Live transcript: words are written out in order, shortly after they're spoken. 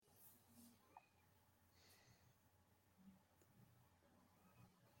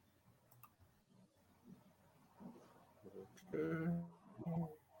It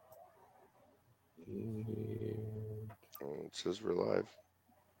says we're live.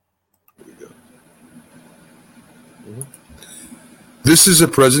 Here we go. This is a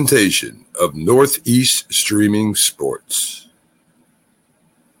presentation of Northeast Streaming Sports.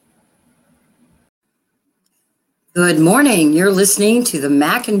 Good morning. You're listening to the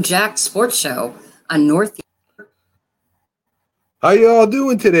Mac and Jack Sports Show on Northeast. How y'all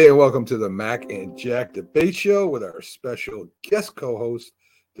doing today? And welcome to the Mac and Jack Debate Show with our special guest co-host,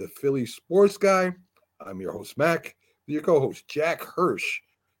 the Philly Sports Guy. I'm your host, Mac, with your co-host, Jack Hirsch,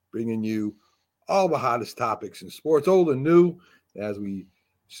 bringing you all the hottest topics in sports, old and new, as we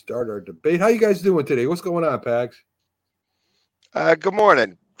start our debate. How you guys doing today? What's going on, Pags? Good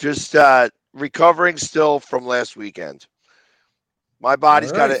morning. Just recovering still from last weekend. My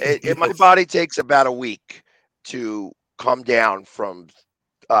body's got to. My body takes about a week to come down from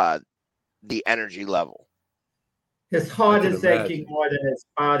the energy level. His heart is aching more than his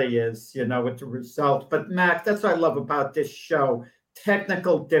body is, with the result. But Mac, that's what I love about this show.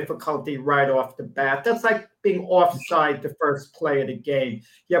 Technical difficulty right off the bat. That's like being offside the first play of the game.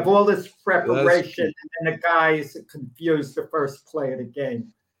 You have all this preparation, and then the guys confused the first play of the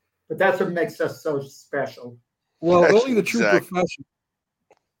game. But that's what makes us so special. Well, only the true professionals.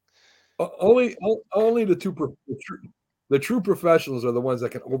 Only the true professionals are the ones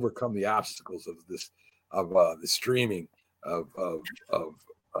that can overcome the obstacles of the streaming of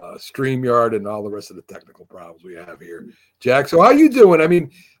StreamYard and all the rest of the technical problems we have here. Jack, so how you doing? I mean,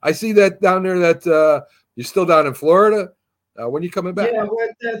 I see that down there that you're still down in Florida. When are you coming back? Yeah,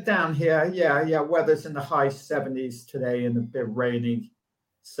 we're down here. Yeah. Weather's in the high 70s today and a bit rainy.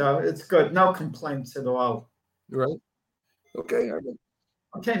 So it's good. No complaints at all. Right. Okay.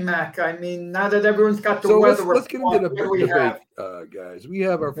 Okay, Mac. I mean, now that everyone's got the weather let's get into the debate, guys. We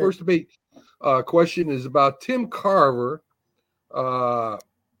have our first debate question is about Tim Carver.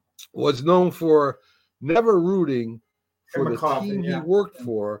 Was known for never rooting for the team he worked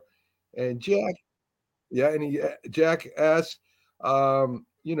for, and Jack asked, do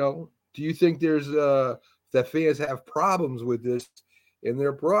you think there's that fans have problems with this in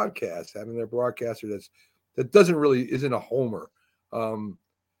their broadcast, having their broadcaster that doesn't really isn't a homer?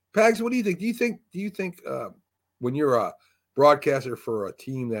 Pags, what do you think? Do you think when you're a broadcaster for a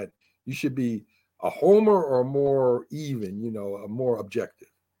team that you should be a homer or more even, a more objective?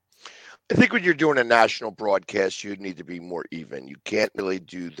 I think when you're doing a national broadcast, you need to be more even. You can't really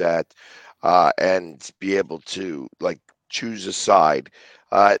do that and be able to choose a side.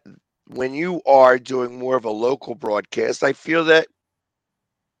 When you are doing more of a local broadcast, I feel that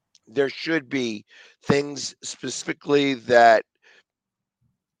there should be things specifically that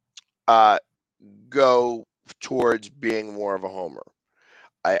go towards being more of a homer.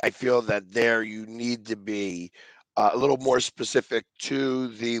 I feel that there you need to be a little more specific to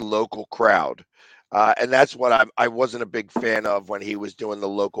the local crowd. And that's what I wasn't a big fan of when he was doing the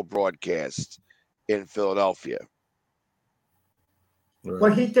local broadcast in Philadelphia. Right.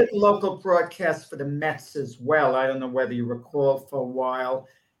 Well, he did local broadcasts for the Mets as well. I don't know whether you recall for a while.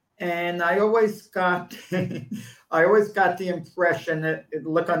 And I always got the impression that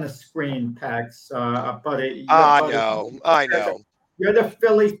look on the screen, Pax. I know. You're the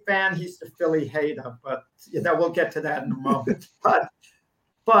Philly fan. He's the Philly hater. But we'll get to that in a moment.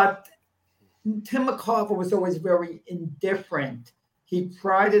 But Tim McCarver was always very indifferent. He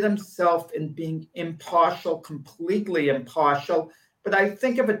prided himself in being impartial, completely impartial. But I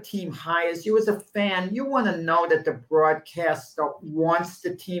think if a team hires you as a fan, you want to know that the broadcaster wants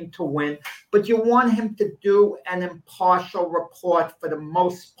the team to win, but you want him to do an impartial report for the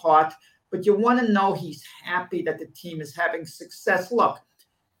most part, but you want to know he's happy that the team is having success. Look,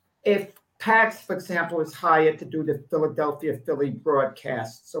 if Pax, for example, was hired to do the Philadelphia Philly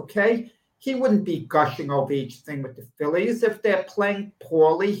broadcasts, okay, he wouldn't be gushing over each thing with the Phillies. If they're playing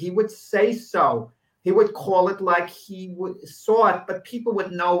poorly, he would say so. He would call it like he saw it, but people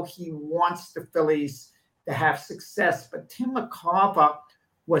would know he wants the Phillies to have success. But Tim McCarver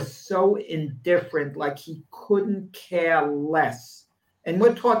was so indifferent, like he couldn't care less. And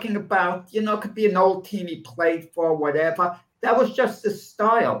we're talking about, it could be an old team he played for, whatever. That was just his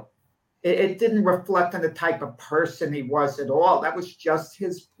style. It didn't reflect on the type of person he was at all. That was just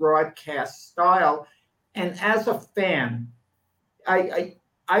his broadcast style. And as a fan,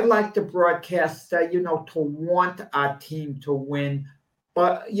 I like the broadcaster, to want our team to win,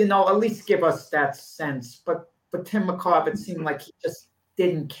 but, at least give us that sense. But for Tim McCarver, it seemed like he just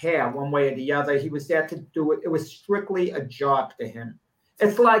didn't care one way or the other. He was there to do it. It was strictly a job to him.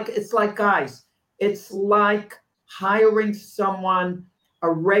 It's like guys, it's like hiring someone, a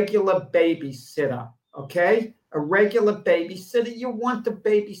regular babysitter, Okay, a regular babysitter. You want the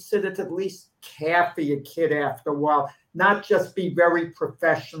babysitter to at least care for your kid after a while, not just be very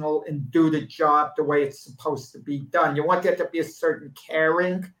professional and do the job the way it's supposed to be done. You want there to be a certain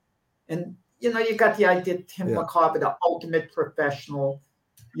caring. And, you got the idea, Tim McCarver, the ultimate professional.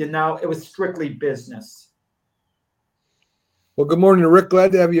 It was strictly business. Well, good morning, Rick.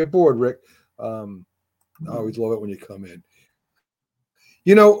 Glad to have you aboard, Rick. I always love it when you come in.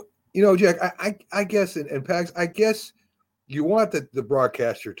 Jack, I guess, and Pags, I guess you want the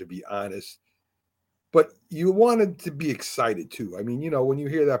broadcaster to be honest, but you want it to be excited too. I mean, when you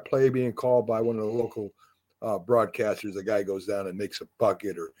hear that play being called by one of the local broadcasters, the guy goes down and makes a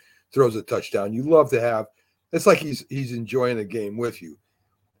bucket or throws a touchdown. You love to have. It's like he's enjoying the game with you,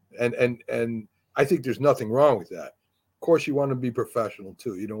 and I think there's nothing wrong with that. Of course, you want to be professional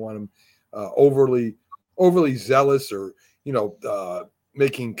too. You don't want him overly zealous or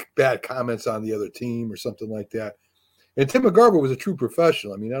making bad comments on the other team or something like that. And Tim McCarver was a true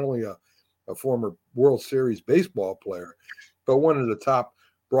professional. I mean, not only a former World Series baseball player, but one of the top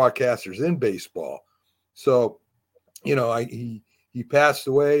broadcasters in baseball. So, he passed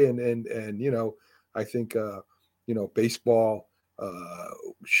away, and I think baseball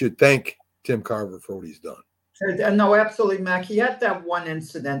should thank Tim Carver for what he's done. No, absolutely, Mac. He had that one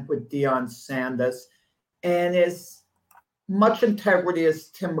incident with Deion Sanders, and as much integrity as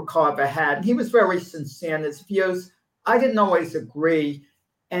Tim McCarver had, and he was very sincere in his views. I didn't always agree,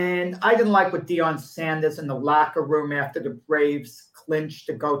 and I didn't like what Deion Sanders in the locker room after the Braves clinched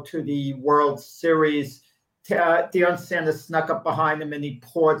to go to the World Series. Deion Sanders snuck up behind him and he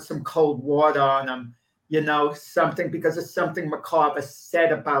poured some cold water on him, something because of something McCarver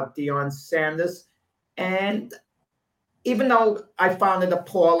said about Deion Sanders. And even though I found it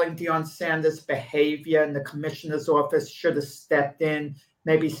appalling, Deion Sanders' behavior and the commissioner's office should have stepped in,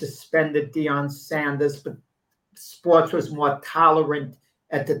 maybe suspended Deion Sanders, but sports was more tolerant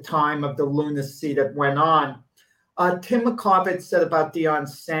at the time of the lunacy that went on. Tim McCarver had said about Deion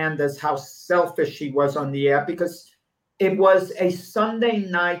Sanders how selfish he was on the air because it was a Sunday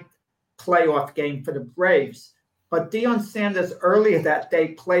night playoff game for the Braves. But Deion Sanders earlier that day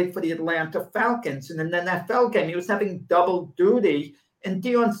played for the Atlanta Falcons. And in the NFL game, he was having double duty. And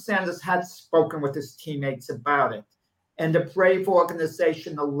Deion Sanders had spoken with his teammates about it. And the Brave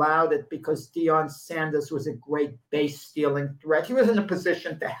organization allowed it because Deion Sanders was a great base stealing threat. He was in a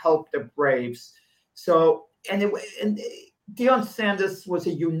position to help the Braves. So, and Deion Sanders was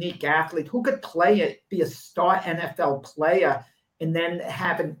a unique athlete who could be a star NFL player and then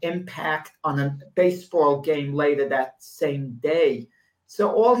have an impact on a baseball game later that same day.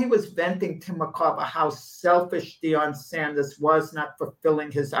 So all he was venting to McCarver how selfish Deion Sanders was not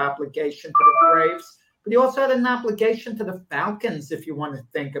fulfilling his obligation to the Braves, but he also had an obligation to the Falcons, if you want to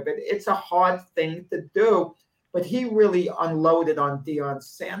think of it. It's a hard thing to do, but he really unloaded on Deion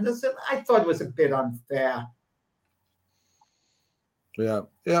Sanders, and I thought it was a bit unfair. Yeah.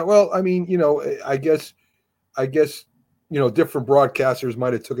 Well, I mean, I guess different broadcasters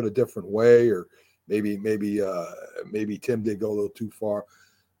might have took it a different way, or maybe Tim did go a little too far.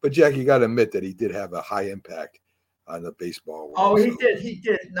 But Jack, you got to admit that he did have a high impact on the baseball world. Oh, he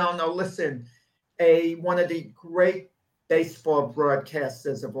did. No, listen, one of the great baseball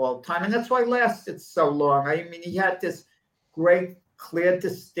broadcasters of all time, and that's why it lasted so long. I mean, he had this great, clear,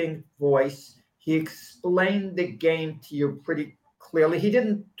 distinct voice. He explained the game to you pretty clearly. He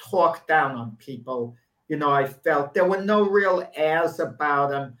didn't talk down on people. I felt there were no real airs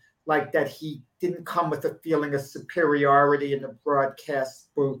about him like that. He didn't come with a feeling of superiority in the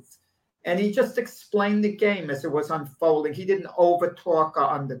broadcast booth. And he just explained the game as it was unfolding. He didn't overtalk or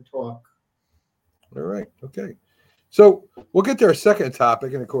undertalk. All right. Okay. So we'll get to our second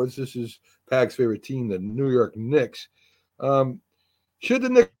topic. And of course, this is Pag's favorite team, the New York Knicks. Should the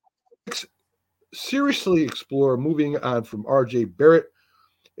Knicks seriously explore moving on from R.J. Barrett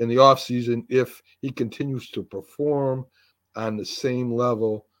in the offseason if he continues to perform on the same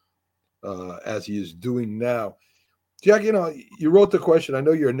level as he is doing now? Jack, you wrote the question. I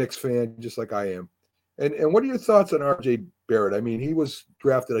know you're a Knicks fan, just like I am. And what are your thoughts on R.J. Barrett? I mean, he was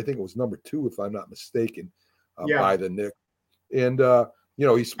drafted, I think it was number 2, if I'm not mistaken, by the Knicks. And, he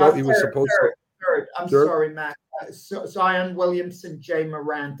was supposed to. Third. I'm sorry, Matt. Zion Williamson, Jay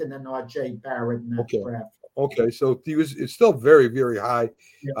Morant, and then R.J. Barrett in that draft. Okay, so it's still very, very high.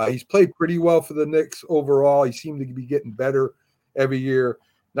 Yeah. He's played pretty well for the Knicks overall. He seemed to be getting better every year.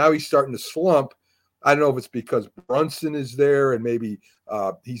 Now he's starting to slump. I don't know if it's because Brunson is there and maybe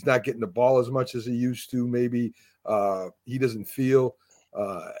he's not getting the ball as much as he used to. Maybe he doesn't feel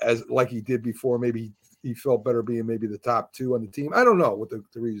as like he did before. Maybe he felt better being maybe the top 2 on the team. I don't know what the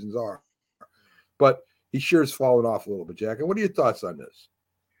reasons are. but he sure has fallen off a little bit, Jack. And what are your thoughts on this?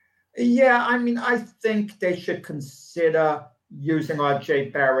 Yeah, I mean, I think they should consider using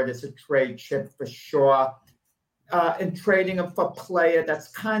R.J. Barrett as a trade chip for sure, and trading him for a player that's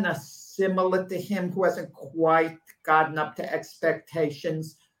kind of similar to him, who hasn't quite gotten up to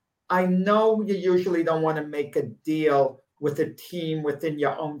expectations. I know you usually don't want to make a deal with a team within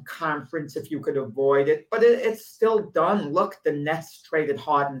your own conference if you could avoid it, but it's still done. Look, the Nets traded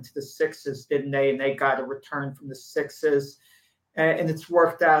Harden to the Sixers, didn't they? And they got a return from the Sixers. And it's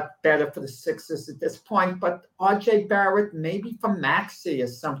worked out better for the Sixers at this point. But R.J. Barrett, maybe for Maxey or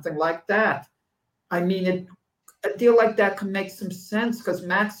something like that. I mean, a deal like that can make some sense because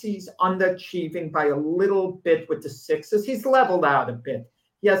Maxey's underachieving by a little bit with the Sixers. He's leveled out a bit.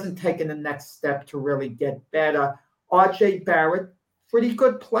 He hasn't taken the next step to really get better. R.J. Barrett, pretty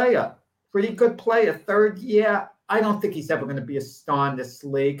good player. Third year, I don't think he's ever going to be a star in this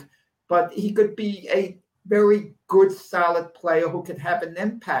league, but he could be a very good, solid player who could have an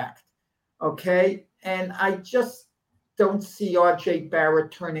impact. Okay. And I just don't see R.J.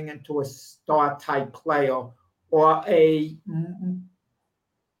 Barrett turning into a star type player or a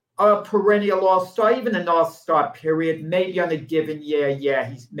perennial all-star, even an all-star period. Maybe on a given year,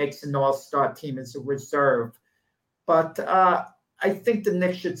 he makes an all-star team as a reserve. But I think the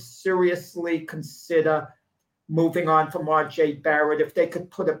Knicks should seriously consider moving on from R.J. Barrett. If they could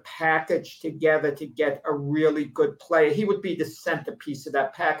put a package together to get a really good player, he would be the centerpiece of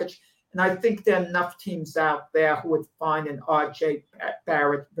that package. And I think there are enough teams out there who would find an R.J.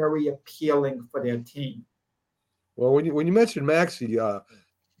 Barrett very appealing for their team. Well, when you mentioned Maxey,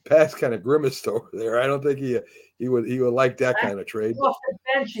 Pat's kind of grimaced over there. I don't think he would like that kind of trade. Off the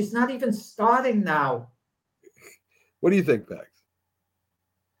bench, he's not even starting now. What do you think, Pax?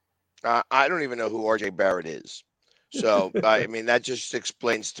 I don't even know who R.J. Barrett is. So, I mean, that just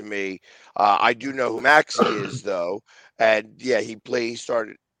explains to me. I do know who Maxey is, though. And, yeah, he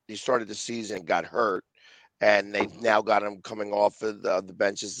started the season and got hurt. And they've now got him coming off of the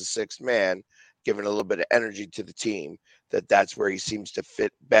bench as the sixth man, giving a little bit of energy to the team. That's where he seems to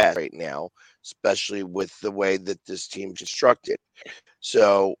fit best right now, especially with the way that this team's constructed.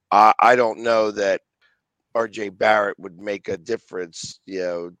 So, I don't know that R.J. Barrett would make a difference,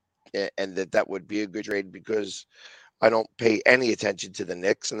 and that would be a good trade because I don't pay any attention to the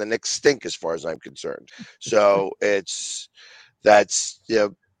Knicks, and the Knicks stink as far as I'm concerned. So I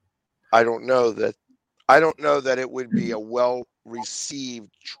don't know that it would be a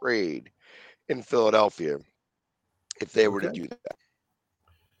well-received trade in Philadelphia if they were to do that.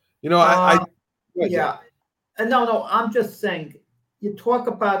 Yeah. No, I'm just saying, you talk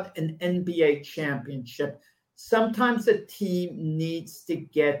about an NBA championship. Sometimes a team needs to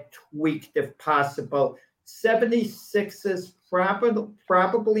get tweaked if possible. 76ers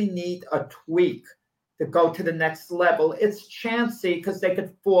probably need a tweak to go to the next level. It's chancy because they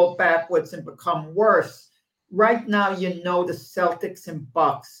could fall backwards and become worse. Right now, the Celtics and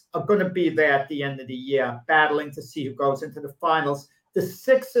Bucks are going to be there at the end of the year, battling to see who goes into the finals. The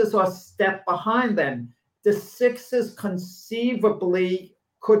Sixers are a step behind them. The Sixers conceivably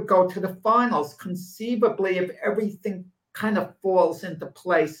could go to the finals, conceivably, if everything kind of falls into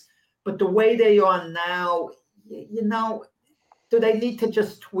place. But the way they are now, do they need to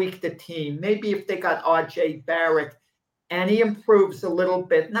just tweak the team? Maybe if they got R.J. Barrett and he improves a little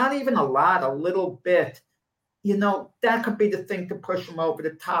bit, not even a lot, a little bit, that could be the thing to push him over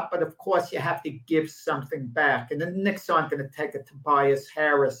the top. But of course, you have to give something back. And the Knicks aren't going to take a Tobias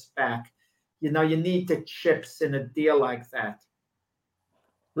Harris back. You need the chips in a deal like that.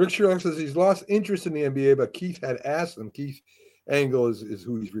 Rick Sherlock says he's lost interest in the NBA, but Keith had asked him. Keith Angle is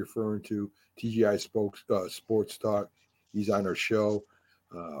who he's referring to. TGI Sports Talk. He's on our show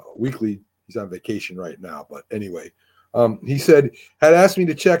weekly. He's on vacation right now. But anyway, he had asked me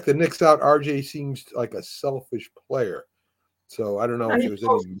to check the Knicks out. RJ seems like a selfish player. So I don't know if there's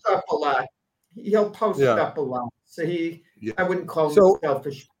any. Up a lot. He'll post up a lot. So I wouldn't call him a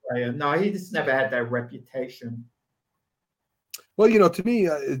selfish player. No, he just never had that reputation. Well, to me,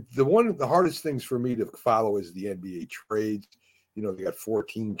 one of the hardest things for me to follow is the NBA trades. They got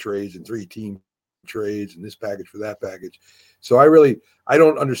 14 trades and 3-team trades and this package for that package. So I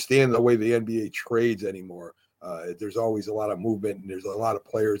don't understand the way the NBA trades anymore. There's always a lot of movement and there's a lot of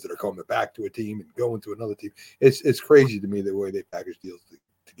players that are coming back to a team and going to another team. It's crazy to me the way they package deals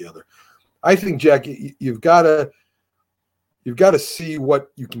together. I think, Jack, you've got to see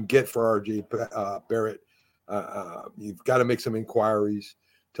what you can get for RJ Barrett. You've got to make some inquiries.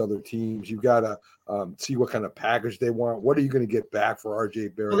 to other teams. You got to see what kind of package they want. What are you going to get back for R.J.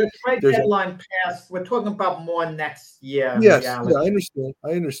 Barrett? Well, the trade deadline passed. We're talking about more next year. Yes, yeah,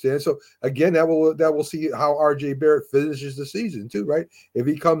 I understand. So again, that will see how R.J. Barrett finishes the season too, right? If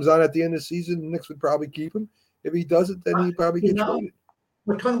he comes on at the end of the season, the Knicks would probably keep him. If he doesn't, then he probably gets traded.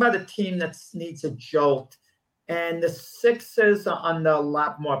 We're talking about a team that needs a jolt. And the Sixers are under a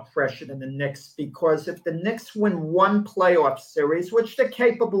lot more pressure than the Knicks, because if the Knicks win one playoff series, which they're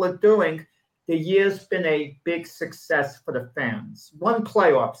capable of doing, the year's been a big success for the fans. One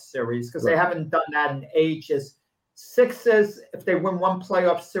playoff series, because they haven't done that in ages. Sixers, if they win one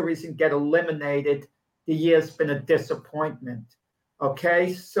playoff series and get eliminated, the year's been a disappointment.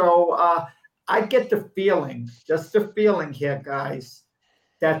 Okay, so I get the feeling, just the feeling here, guys,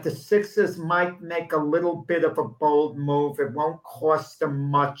 that the Sixers might make a little bit of a bold move. It won't cost them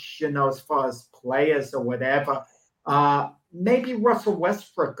much, as far as players or whatever. Maybe Russell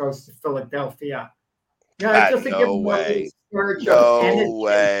Westbrook goes to Philadelphia. Just to give him a surge of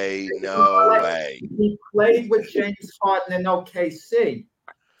energy. No way. He played with James Harden in OKC.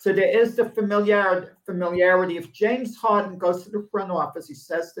 So there is the familiarity. If James Harden goes to the front office, he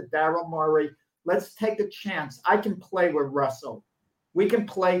says to Daryl Morey, let's take a chance. I can play with Russell. We can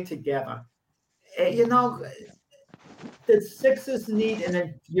play together. The Sixers need an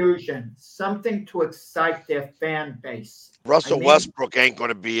infusion, something to excite their fan base. Russell Westbrook ain't going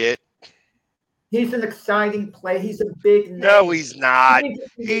to be it. He's an exciting player. He's a big name. No, he's not.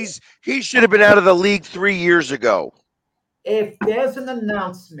 He should have been out of the league 3 years ago. If there's an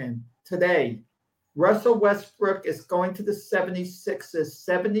announcement today, Russell Westbrook is going to the 76ers,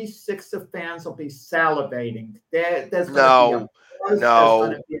 76er fans will be salivating. There's No.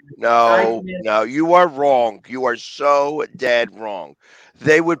 You are wrong. You are so dead wrong.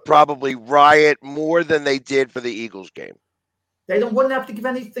 They would probably riot more than they did for the Eagles game. They wouldn't have to give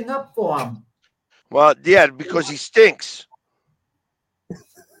anything up for him. Well, yeah, because he stinks.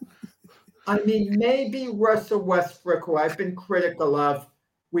 I mean, maybe Russell Westbrook, who I've been critical of,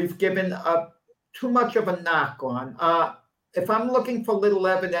 we've given up too much of a knock on. If I'm looking for little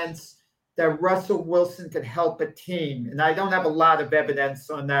evidence that Russell Wilson could help a team, and I don't have a lot of evidence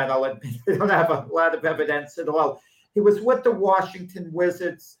on that, I'll admit, I don't have a lot of evidence at all. He was with the Washington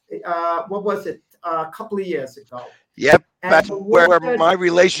Wizards, a couple of years ago. Yep, that's where my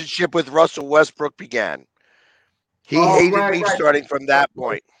relationship with Russell Westbrook began. He hated me starting from that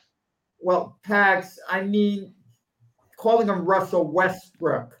point. Well, Pags, I mean, calling him Russell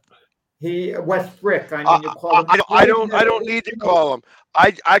Westbrook. Westbrook. I mean, you call him. I don't need to call him.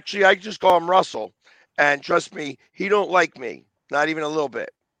 I just call him Russell. And trust me, he don't like me. Not even a little bit.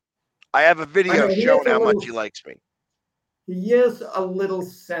 I have a video showing how much he likes me. He is a little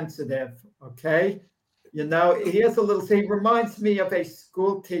sensitive. Okay, he is a little. He reminds me of a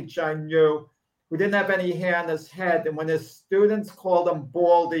school teacher I knew who didn't have any hair on his head, and when his students called him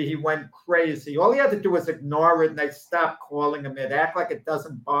Baldy, he went crazy. All he had to do was ignore it, and they stopped calling him it. Act like it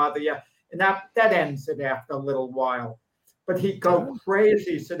doesn't bother you. And that ends it after a little while. But he'd go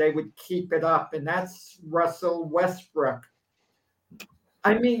crazy, so they would keep it up. And that's Russell Westbrook.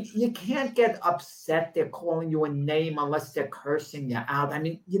 I mean, you can't get upset they're calling you a name unless they're cursing you out. I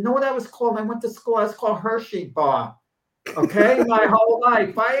mean, you know what I was called? I went to school. I was called Hershey Bar. Okay? My whole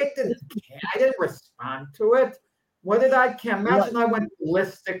life. I didn't respond to it. What did I care? Imagine I went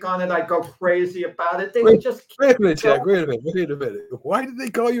ballistic on it. I go crazy about it. They would just wait a minute, Jack. Wait a minute. Why did they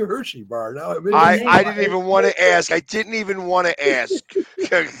call you Hershey Bar? Now I didn't even want to ask. I didn't even want to ask.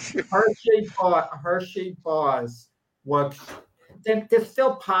 Hershey Bars were they're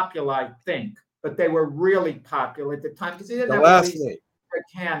still popular, I think, but they were really popular at the time because they didn't have these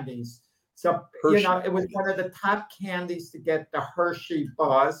candies. So Hershey. It was one of the top candies to get the Hershey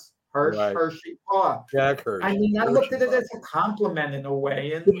Bars. Hershey Bar. Jack Hershey. I mean, I looked at it as a compliment in a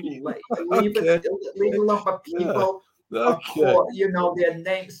way, and leave alone. But people, their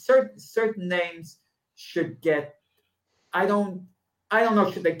names, certain names should get. I don't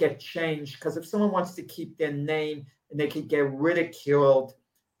know. Should they get changed? Because if someone wants to keep their name and they could get ridiculed,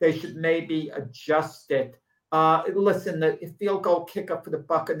 they should maybe adjust it. Listen, the field goal kicker for the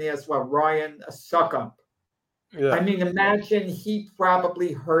Buccaneers was Ryan Succop. Yeah. I mean, imagine he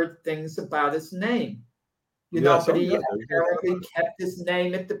probably heard things about his name, but he apparently kept his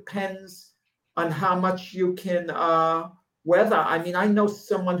name. It depends on how much you can weather. I mean, I know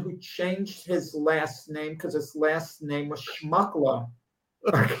someone who changed his last name because his last name was Schmuckler.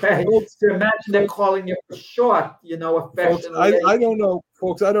 Okay, so imagine they're calling you for short, affectionately. I don't know,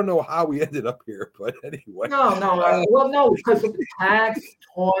 folks. I don't know how we ended up here, but anyway. No, because the Pags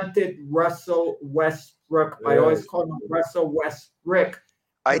taunted Russell Westbrook. I always call him Russell Westbrook.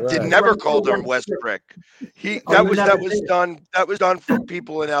 I did never called him West Brick. That was done for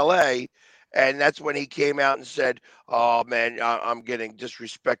people in LA, and that's when he came out and said, "Oh man, I'm getting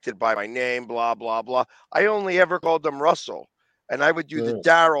disrespected by my name, blah blah blah." I only ever called him Russell, and I would do the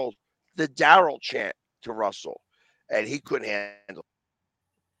Darryl chant to Russell, and he couldn't handle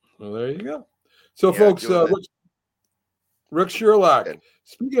it. Well, there you go. So, folks, Rick Sherlock.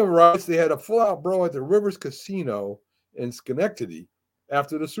 Speaking of riots, they had a full-out brawl at the Rivers Casino in Schenectady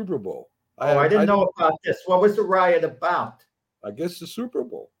after the Super Bowl. I didn't know about this. What was the riot about? I guess the Super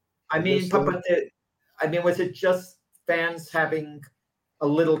Bowl. Was it just fans having a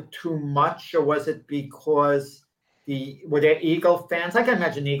little too much, or was it because were there Eagle fans? I can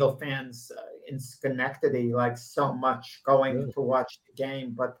imagine Eagle fans in Schenectady like so much going to watch the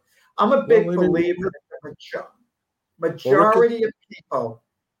game. But I'm a big believer that the majority of people,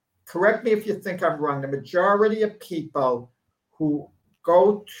 correct me if you think I'm wrong, the majority of people who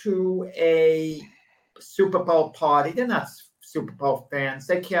go to a Super Bowl party, they're not Super Bowl fans.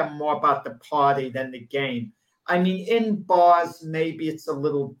 They care more about the party than the game. I mean, in bars, maybe it's a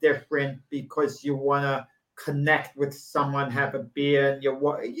little different because you want to connect with someone, have a beer, and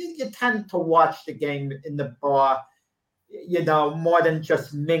you tend to watch the game in the bar, more than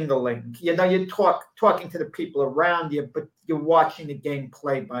just mingling. You're talking to the people around you, but you're watching the game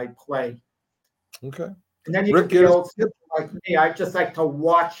play by play. Okay. And then you can be old like me. I just like to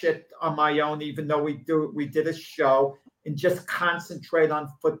watch it on my own, even though we did a show, and just concentrate on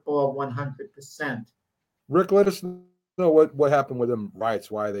football 100%. Rick, let us know what happened with them riots,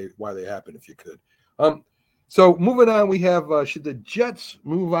 why they happened, if you could. So moving on, we have should the Jets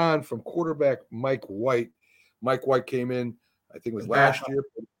move on from quarterback Mike White? Mike White came in, I think it was last year,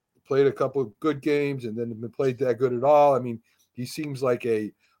 played a couple of good games, and then didn't play that good at all. I mean, he seems like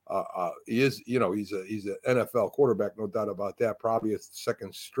he's an NFL quarterback, no doubt about that. Probably a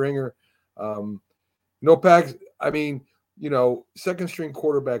second stringer. Pags. I mean, second string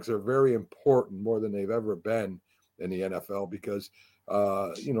quarterbacks are very important, more than they've ever been in the NFL, because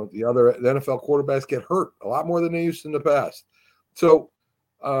the NFL quarterbacks get hurt a lot more than they used in the past. So,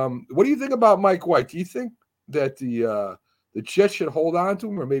 what do you think about Mike White? Do you think that the Jets should hold on to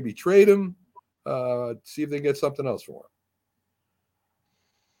him or maybe trade him, see if they can get something else for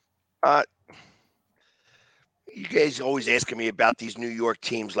him? You guys always asking me about these New York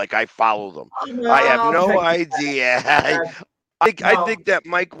teams like I follow them. I have no idea. I think that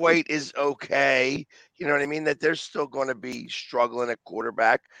Mike White is okay. You know what I mean? That they're still going to be struggling at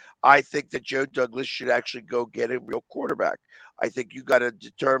quarterback. I think that Joe Douglas should actually go get a real quarterback. I think you got to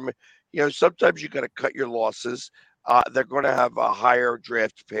determine, sometimes you got to cut your losses. They're going to have a higher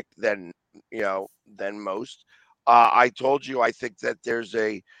draft pick than most. I told you, I think that there's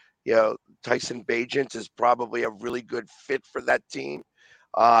Tyson Bagent is probably a really good fit for that team,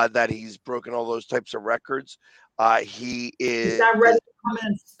 that he's broken all those types of records. He's not ready to come in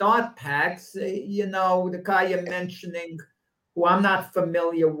and start, Pax. The guy you're mentioning, who I'm not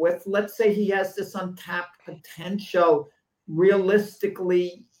familiar with, let's say he has this untapped potential.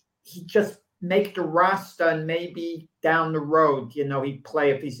 Realistically, he just make the roster, and maybe down the road, he'd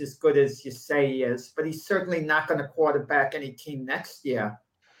play if he's as good as you say he is. But he's certainly not going to quarterback any team next year.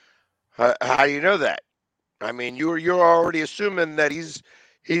 How do you know that? I mean, you're already assuming that he's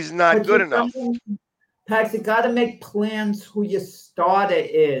not good enough. Pax, you got to make plans who your starter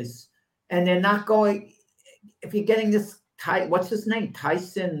is, and they're not going. If you're getting this, what's his name,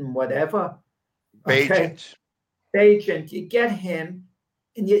 Tyson, whatever, Bagent. Bagent, you get him,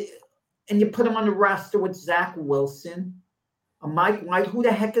 and you put him on the roster with Zach Wilson, or Mike White. Who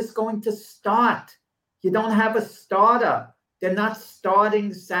the heck is going to start? You don't have a starter. They're not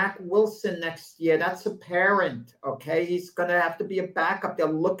starting Zach Wilson next year. That's apparent, okay? He's going to have to be a backup. They're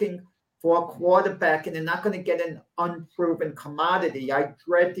looking for a quarterback, and they're not going to get an unproven commodity. I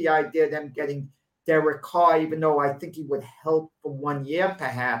dread the idea of them getting Derek Carr, even though I think he would help for 1 year,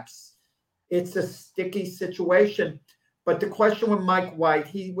 perhaps. It's a sticky situation. But the question with Mike White,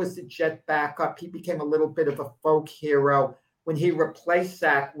 he was the Jet backup. He became a little bit of a folk hero when he replaced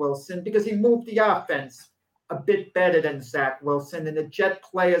Zach Wilson, because he moved the offense a bit better than Zach Wilson, and the Jet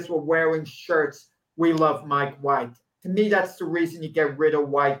players were wearing shirts, "We love Mike White." To me, that's the reason you get rid of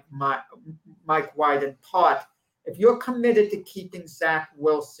Mike White in part. If you're committed to keeping Zach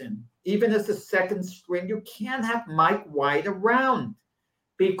Wilson, even as a second string, you can't have Mike White around,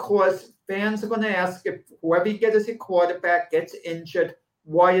 because fans are going to ask, if whoever you get as a quarterback gets injured,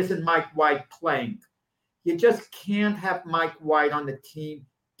 why isn't Mike White playing? You just can't have Mike White on the team.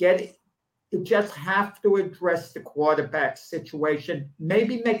 You just have to address the quarterback situation.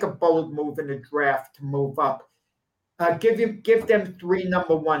 Maybe make a bold move in the draft to move up. Give them 3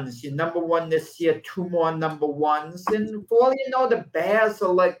 number ones. Your number one this year, 2 more number ones, and for all you know, the Bears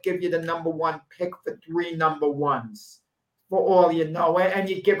will give you the number 1 pick for 3 number ones. For all you know, and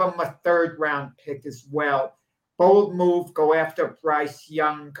you give them a 3rd round pick as well. Bold move, go after Bryce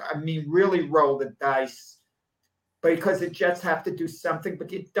Young. I mean, really roll the dice. Because the Jets have to do something,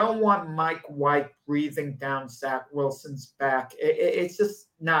 but you don't want Mike White breathing down Zach Wilson's back. It's just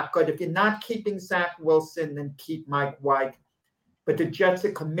not good. If you're not keeping Zach Wilson, then keep Mike White. But the Jets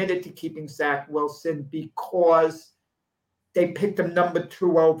are committed to keeping Zach Wilson because they picked him number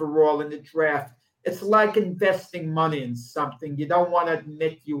 2 overall in the draft. It's like investing money in something. You don't want to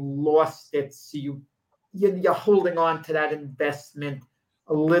admit you lost it, so you're holding on to that investment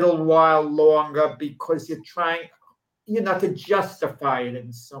a little while longer because you're trying – to justify it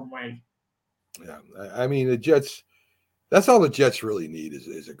in some way. Yeah, I mean, the Jets, that's all the Jets really need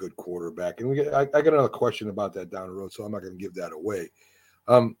is a good quarterback. And I got another question about that down the road, so I'm not going to give that away.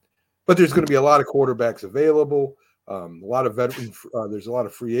 But there's going to be a lot of quarterbacks available, a lot of veterans. There's a lot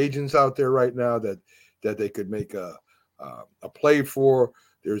of free agents out there right now that they could make a play for.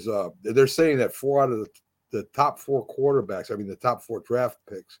 They're saying that 4 out of the top 4 quarterbacks, I mean, the top 4 draft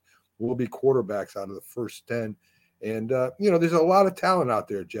picks will be quarterbacks out of the first 10. And, there's a lot of talent out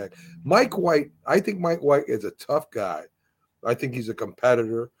there, Jack. Mike White, I think Mike White is a tough guy. I think he's a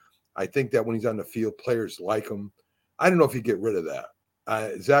competitor. I think that when he's on the field, players like him. I don't know if you get rid of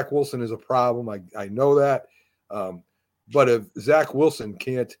that. Zach Wilson is a problem. I know that. But if Zach Wilson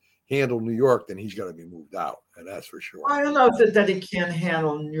can't handle New York, then he's going to be moved out, and that's for sure. I don't know that he can't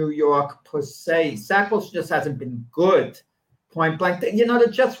handle New York per se. Zach Wilson just hasn't been good, point blank. The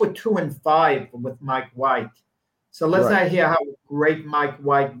Jets were 2-5 with Mike White. So let's not hear how great Mike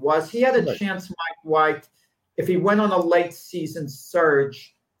White was. He had a chance, Mike White, if he went on a late season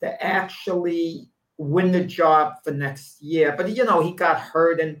surge, to actually win the job for next year. But, he got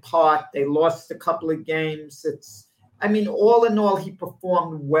hurt in part. They lost a couple of games. All in all, he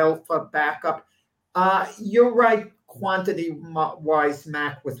performed well for backup. You're right, quantity-wise,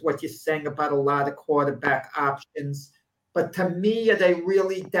 Mac, with what you're saying about a lot of quarterback options. But to me, are they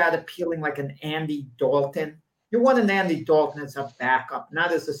really that appealing like an Andy Dalton? You want an Andy Dalton as a backup,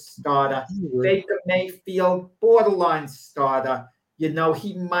 not as a starter. Baker Mayfield, borderline starter. He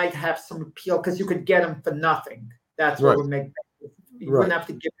might have some appeal because you could get him for nothing. That's what would make you wouldn't have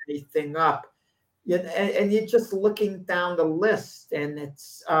to give anything up. And you're just looking down the list, and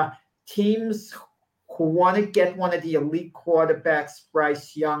it's teams who want to get one of the elite quarterbacks,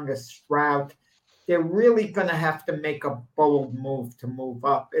 Bryce Young or Stroud. They're really going to have to make a bold move to move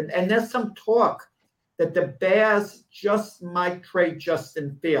up. And there's some talk that the Bears just might trade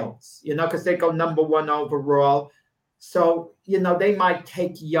Justin Fields, because they go number 1 overall. So, they might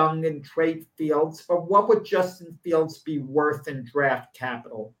take Young and trade Fields. But what would Justin Fields be worth in draft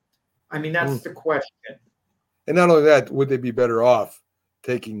capital? That's the question. And not only that, would they be better off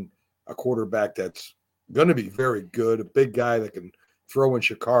taking a quarterback that's going to be very good, a big guy that can throw in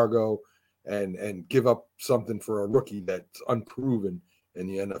Chicago and give up something for a rookie that's unproven in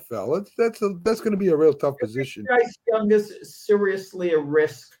the NFL? That's going to be a real tough position. Bryce Young is seriously a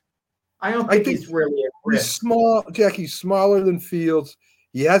risk. I don't think he's really a risk. He's small, Jack. He's smaller than Fields.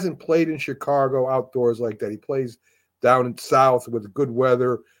 He hasn't played in Chicago outdoors like that. He plays down in South with good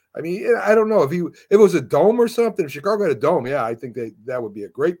weather. I don't know if it was a dome or something. If Chicago had a dome, I think that would be a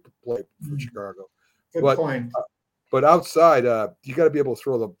great play for Chicago. Good point. But outside, you got to be able to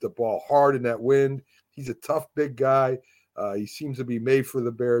throw the ball hard in that wind. He's a tough, big guy. He seems to be made for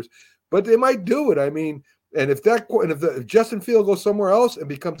the Bears, but they might do it. And if Justin Fields goes somewhere else and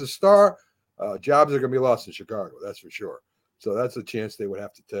becomes a star, jobs are going to be lost in Chicago. That's for sure. So that's a chance they would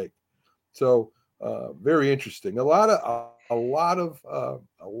have to take. So very interesting. A lot of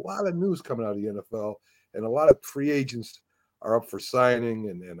news coming out of the NFL, and a lot of free agents are up for signing,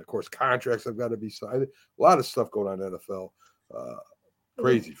 and of course contracts have got to be signed. A lot of stuff going on in the NFL.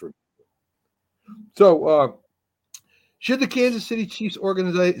 Crazy for me. So. Should the Kansas City Chiefs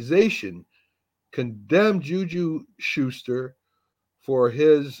organization condemn Juju Schuster for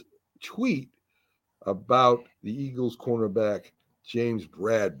his tweet about the Eagles cornerback James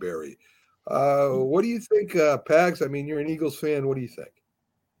Bradbury? What do you think, Pags? You're an Eagles fan. What do you think?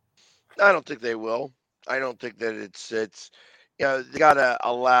 I don't think they will. I don't think that it's they got to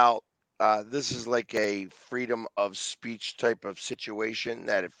allow. This is like a freedom of speech type of situation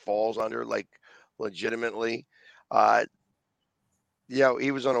that it falls under, like legitimately.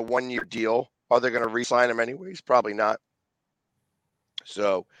 He was on a 1-year deal. Are they going to re-sign him anyways? Probably not.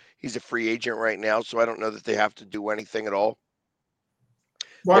 So he's a free agent right now. So I don't know that they have to do anything at all.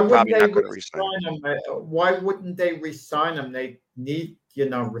 Why they're wouldn't probably they not going to resign him. resign him? Why wouldn't they resign him? They need,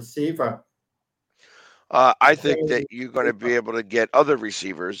 receiver. I think that you're going to be able to get other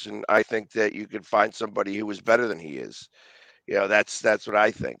receivers, and I think that you could find somebody who was better than he is. That's what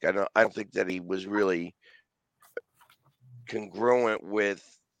I think. I don't think that he was really congruent with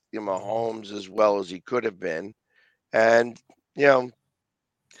Mahomes as well as he could have been, and you know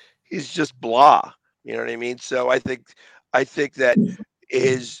he's just blah. You know what I mean? So I think that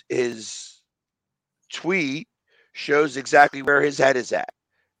his tweet shows exactly where his head is at.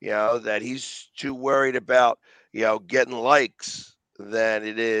 That he's too worried about getting likes than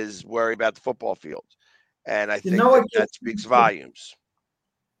it is worried about the football field, and I You think know that what? that speaks volumes.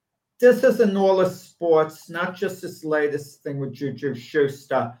 This is in all of sports, not just this latest thing with Juju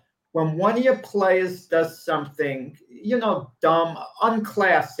Schuster. When one of your players does something, dumb,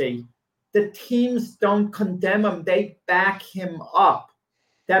 unclassy, the teams don't condemn him. They back him up.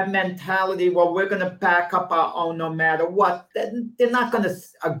 That mentality, well, we're going to back up our own no matter what. They're not going to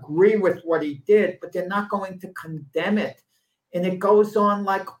agree with what he did, but they're not going to condemn it. And it goes on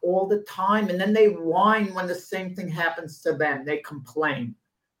like all the time. And then they whine when the same thing happens to them. They complain.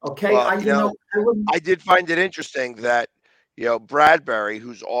 Okay. Well, I did find it interesting that, Bradbury,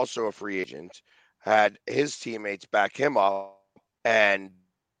 who's also a free agent, had his teammates back him up and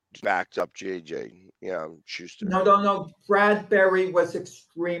backed up JJ, Schuster. No. Bradbury was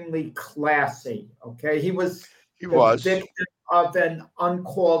extremely classy. Okay. He was He the was. victim of an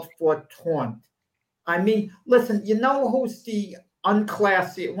uncalled for taunt. I mean, listen, who's the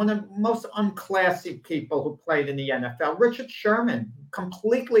unclassy, one of the most unclassy people who played in the NFL? Richard Sherman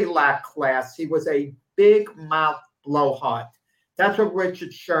completely lacked class. He was a big mouth blowhard. That's what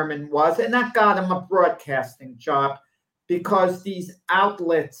Richard Sherman was. And that got him a broadcasting job because these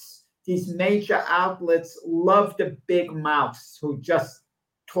outlets, these major outlets, love the big mouths who just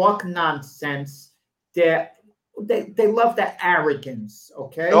talk nonsense. They love the arrogance,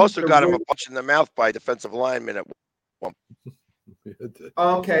 okay? They also got him a punch in the mouth by a defensive lineman at one.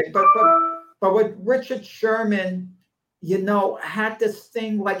 Okay, but with Richard Sherman, had this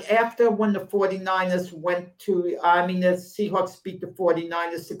thing like after when the 49ers the Seahawks beat the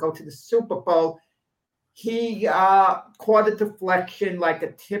 49ers to go to the Super Bowl, he caught a deflection like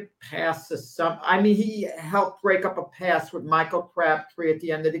a tip pass or something. I mean, he helped break up a pass with Michael Crabtree at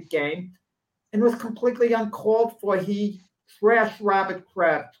the end of the game and was completely uncalled for. He trashed Robert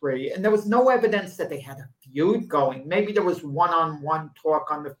Crabtree, and there was no evidence that they had a feud going. Maybe there was one-on-one talk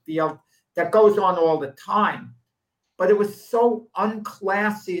on the field that goes on all the time. But it was so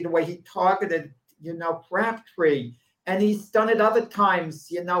unclassy the way he targeted, Crabtree. And he's done it other times.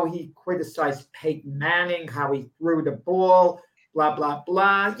 He criticized Peyton Manning, how he threw the ball, blah, blah,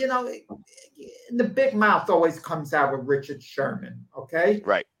 blah. The big mouth always comes out with Richard Sherman, okay?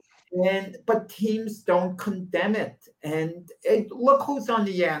 Right. But teams don't condemn it. And look who's on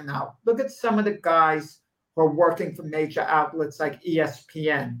the air now. Look at some of the guys who are working for major outlets like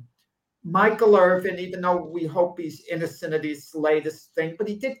ESPN. Michael Irvin, even though we hope he's innocent of this latest thing, but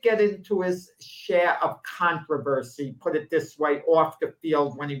he did get into his share of controversy, put it this way, off the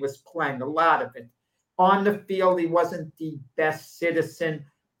field when he was playing, a lot of it. On the field, he wasn't the best citizen.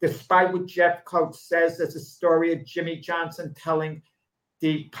 Despite what Jeff Coates says, there's a story of Jimmy Johnson telling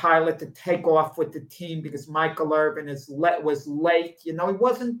the pilot to take off with the team because Michael Irvin was late. He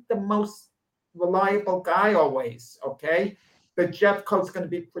wasn't the most reliable guy always, okay? But Jeff Coates is going to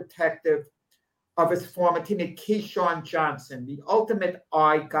be protective of his former teammate, Keyshawn Johnson, the ultimate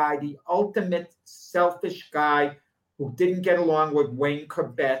eye guy, the ultimate selfish guy who didn't get along with Wayne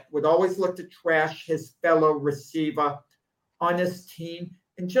Corbett, would always look to trash his fellow receiver on his team.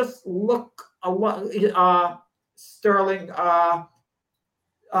 And just look, Sterling,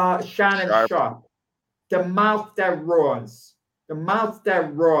 Shannon Sharp, the mouth that roars. The mouth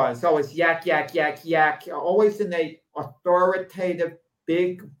that roars, always yak, yak, yak, yak, always in a authoritative,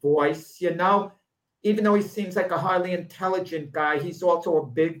 big voice, even though he seems like a highly intelligent guy, he's also a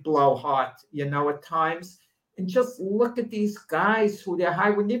big blowhard, at times. And just look at these guys who they're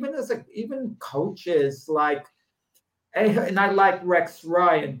hiring, even coaches and I like Rex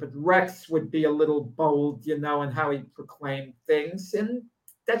Ryan, but Rex would be a little bold, in how he proclaimed things. And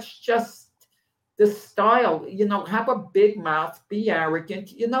that's just the style, have a big mouth, be arrogant.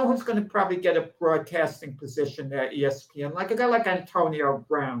 Who's going to probably get a broadcasting position there at ESPN? Like a guy like Antonio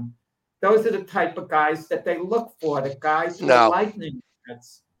Brown. Those are the type of guys that they look for, the guys who are lightning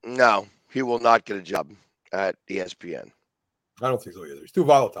bets. No, he will not get a job at ESPN. I don't think so either. He's too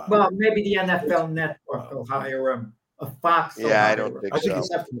volatile. Well, maybe the NFL Network will hire him. A Fox will hire I don't him. think I think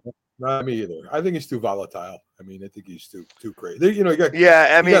so. Not me either. I think he's too volatile. I mean, I think he's too crazy. You know,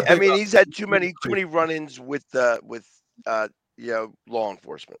 he's had too many run-ins with law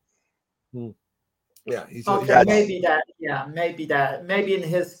enforcement. Yeah, he's okay. Maybe that. Maybe in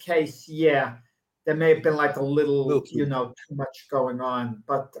his case, there may have been like a little too much going on.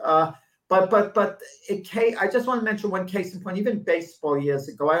 But I just want to mention one case in point. Even baseball years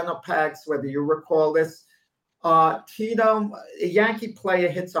ago, I don't know, Pags, whether you recall this. A Yankee player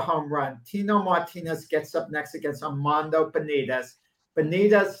hits a home run. Tino Martinez gets up next against Armando Benitez.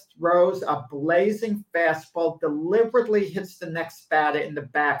 Benitez throws a blazing fastball, deliberately hits the next batter in the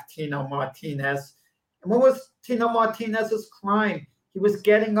back, Tino Martinez. And what was Tino Martinez's crime? He was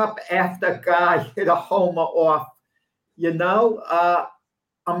getting up after a guy hit a homer off,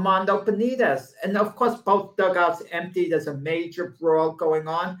 Armando Benitez. And of course, both dugouts empty. There's a major brawl going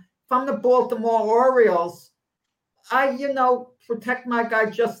on. From the Baltimore Orioles, I, protect my guy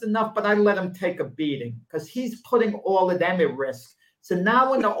just enough, but I let him take a beating because he's putting all of them at risk. So now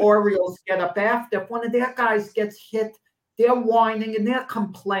when the Orioles get up after, if one of their guys gets hit, they're whining and they're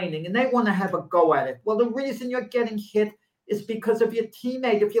complaining and they want to have a go at it. Well, the reason you're getting hit is because of your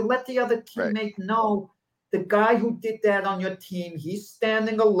teammate. If you let the other teammate know the guy who did that on your team, he's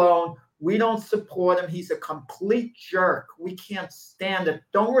standing alone. We don't support him. He's a complete jerk. We can't stand it.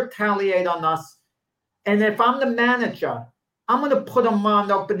 Don't retaliate on us. And if I'm the manager, I'm going to put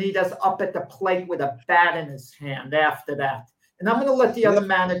Armando Benitez up at the plate with a bat in his hand after that. And I'm going to let the other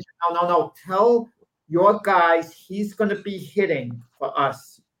manager know, no, tell your guys he's going to be hitting for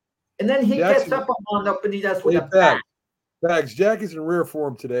us. And then he gets up Armando Benitez with a bat. Bags, Jack is in rare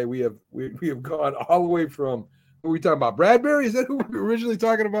form today. We have gone all the way from, what are we talking about? Bradbury? Is that who we were originally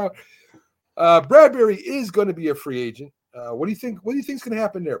talking about? Bradbury is going to be a free agent. What do you think? What do you think is going to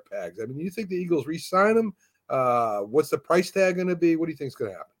happen there, Pags? I mean, do you think the Eagles re-sign him? What's the price tag going to be? What do you think is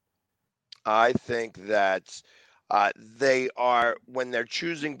going to happen? I think that they are, when they're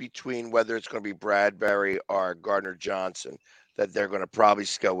choosing between whether it's going to be Bradbury or Gardner Johnson, that they're going to probably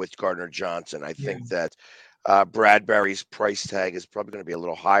go with Gardner Johnson. I think that Bradbury's price tag is probably going to be a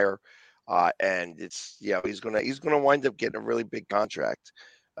little higher, and it's he's going to wind up getting a really big contract,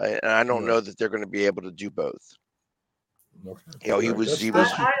 and I don't know that they're going to be able to do both. Okay. He was.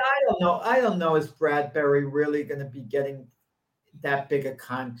 I don't know. Is Bradbury really going to be getting that big a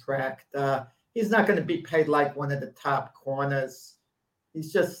contract? He's not going to be paid like one of the top corners.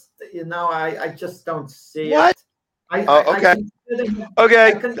 He's just, I just don't see it. Okay.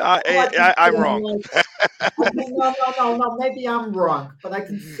 I'm wrong. No. Maybe I'm wrong, but I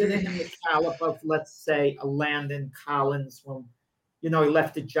consider him the caliber of, let's say, a Landon Collins when, he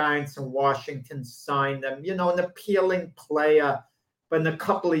left the Giants and Washington signed them. An appealing player. But in a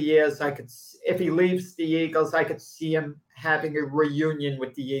couple of years, if he leaves the Eagles, I could see him having a reunion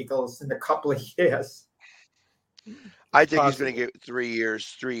with the Eagles in a couple of years. I think he's going to get 3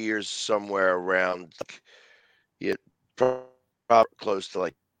 years somewhere around, probably close to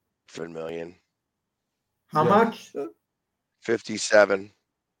like $7 million. How much? 57,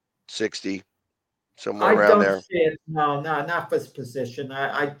 60, somewhere around there. I don't see it. No, not for his position.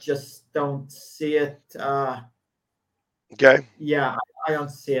 I just don't see it. Okay. Yeah, I don't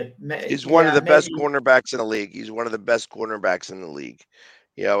see it. He's one of the best cornerbacks in the league. He's one of the best cornerbacks in the league.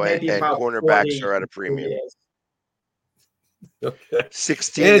 And cornerbacks are at a premium. Okay.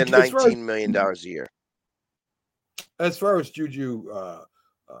 $16 to $19 million a year. As far as Juju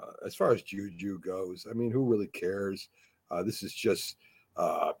goes, I mean, who really cares? This is just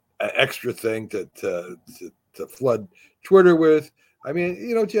an extra thing to flood Twitter with. I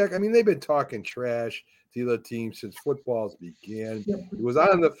mean, Jack. I mean, they've been talking trash to the other team since footballs began. It was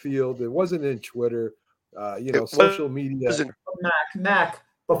on the field. It wasn't in Twitter. Social media. Mac.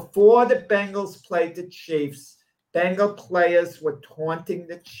 Before the Bengals played the Chiefs, Bengal players were taunting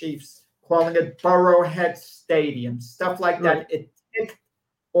the Chiefs, calling it Burrowhead Stadium, stuff like that. It ticked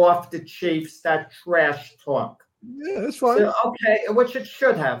off the Chiefs, that trash talk. Yeah, that's fine. So, okay, which it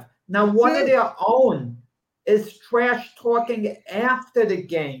should have. Now, one of their own is trash talking after the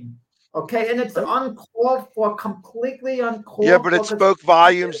game. Okay, and it's uncalled for, completely uncalled for. Yeah, but it spoke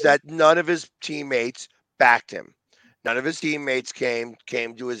volumes that none of his teammates backed him. None of his teammates came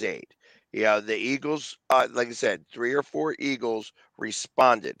to his aid. The Eagles, like I said, 3 or 4 Eagles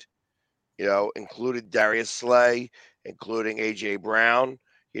responded, included Darius Slay, including A.J. Brown,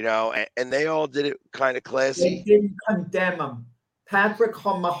 and they all did it kind of classy. They didn't condemn him. Patrick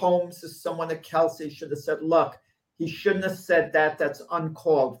Mahomes is someone that Kelsey should have said, look, he shouldn't have said that. That's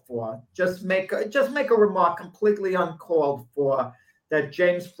uncalled for. Just make a remark completely uncalled for that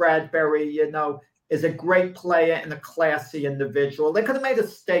James Bradbury, is a great player and a classy individual. They could have made a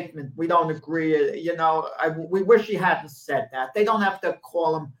statement. We don't agree. You know, we wish he hadn't said that. They don't have to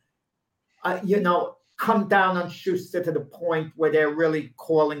call him, you know, come down on Schuster to the point where they're really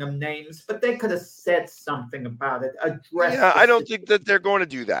calling him names. But they could have said something about it. Yeah, I don't think that they're going to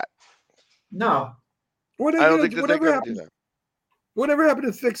do that. No. I don't think that they're going to do that. Whatever happened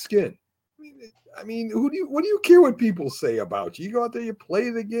to thick skin? I mean, what do you care what people say about you? You go out there, you play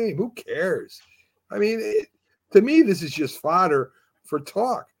the game. Who cares? I mean, to me, this is just fodder for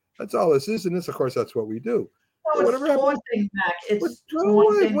talk. That's all this is, and this, of course, that's what we do. No, it's taunting, Mac. It's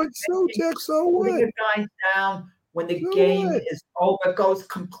taunting. So what? Putting a guy down when the game is over goes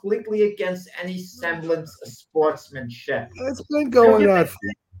completely against any semblance of sportsmanship. That's been going on.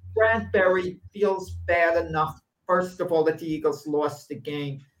 Bradbury feels bad enough, first of all, that the Eagles lost the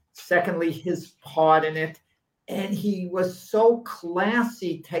game. Secondly, his part in it. And he was so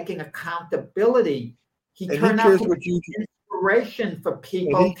classy taking accountability. He turned out to be an inspiration for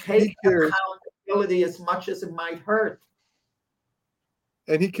people taking accountability as much as it might hurt.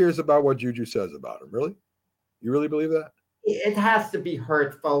 And he cares about what Juju says about him, really? You really believe that? It has to be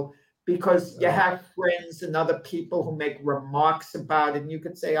hurtful because you have friends and other people who make remarks about it. And you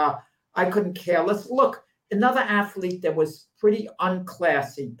could say, I couldn't care less. Look, another athlete that was pretty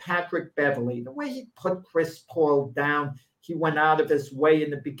unclassy, Patrick Beverley, the way he put Chris Paul down, he went out of his way in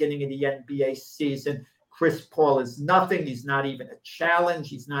the beginning of the NBA season. Chris Paul is nothing. He's not even a challenge.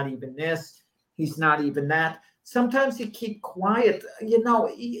 He's not even this. He's not even that. Sometimes you keep quiet. You know,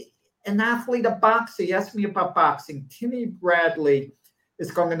 an athlete, a boxer, he asked me about boxing. Timmy Bradley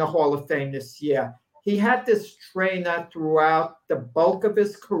is going in the Hall of Fame this year. He had this trainer throughout the bulk of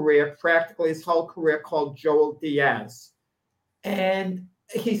his career, practically his whole career, called Joel Diaz. And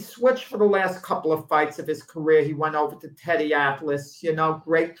he switched for the last couple of fights of his career. He went over to Teddy Atlas, you know,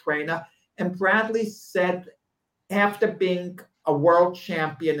 great trainer. And Bradley said, after being a world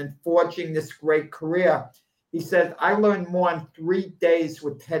champion and forging this great career, he said, I learned more in 3 days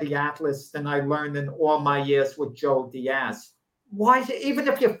with Teddy Atlas than I learned in all my years with Joel Diaz. Why, even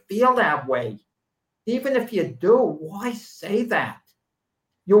if you feel that way, even if you do, why say that?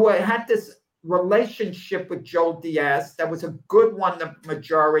 You had this relationship with Joel Diaz that was a good one the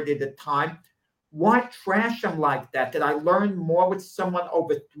majority of the time. Why trash him like that? Did I learn more with someone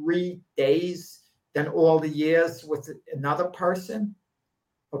over 3 days than all the years with another person?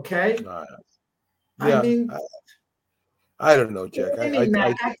 Okay? I mean, I don't know, Jack.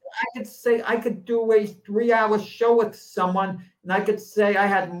 I could say I could do a 3-hour show with someone, and I could say I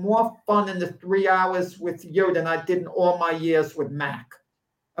had more fun in the 3 hours with you than I did in all my years with Mac.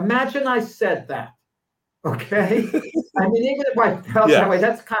 Imagine I said that. Okay? I mean, even if I felt that way,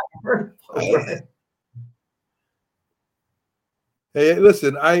 that's kind of hurtful. Right? Hey,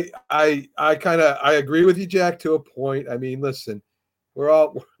 listen, I agree with you, Jack, to a point. I mean, listen,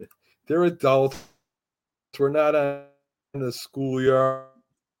 they're adults. We're not on the schoolyard.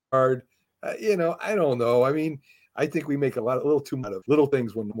 You know, I don't know. I mean, I think we make a little too much of little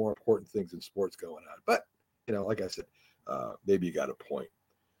things when the more important things in sports going on. But, you know, like I said, maybe you got a point.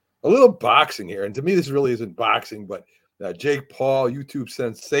 A little boxing here. And to me, this really isn't boxing, but Jake Paul, YouTube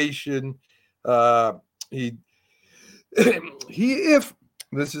sensation. If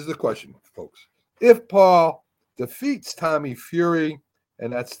this is the question, folks, if Paul defeats Tommy Fury,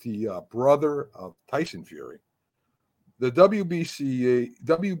 and that's the brother of Tyson Fury, the WBC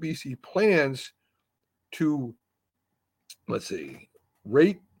plans to,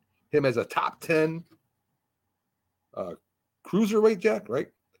 rate him as a top 10 cruiserweight, Jack,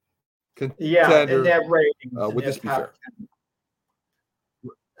 right? Yeah, in that rating. Would this be fair?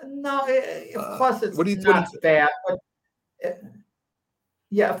 10. No, of course it's not fair. But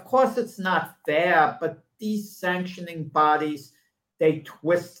of course it's not fair, but these sanctioning bodies, they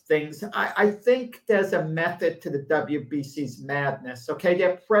twist things. I think there's a method to the WBC's madness. Okay,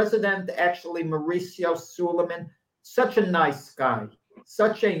 their president, actually Mauricio Suleiman, such a nice guy,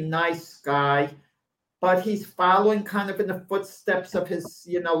 but he's following kind of in the footsteps of his,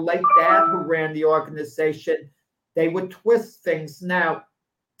 late dad who ran the organization. They would twist things. Now,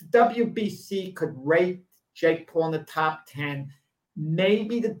 the WBC could rate Jake Paul in the top 10.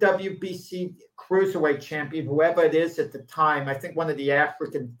 Maybe the WBC cruiserweight champion, whoever it is at the time, I think one of the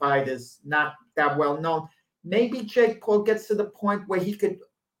African fighters, not that well known, maybe Jake Paul gets to the point where he could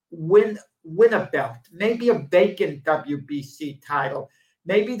win a belt, maybe a vacant WBC title.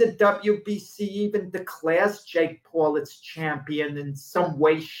 Maybe the WBC even declares Jake Paul its champion in some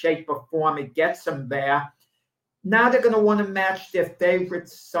way, shape, or form. It gets him there. Now they're going to want to match their favorite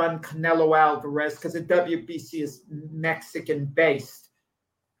son, Canelo Alvarez, because the WBC is Mexican-based.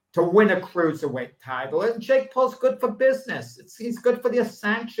 to win a cruiserweight title. And Jake Paul's good for business. He's good for the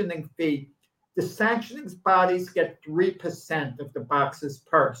sanctioning fee. The sanctioning bodies get 3% of the boxer's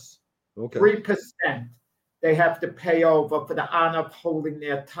purse. Okay. 3% they have to pay over for the honor of holding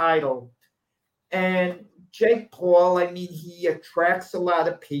their title. And Jake Paul, I mean, he attracts a lot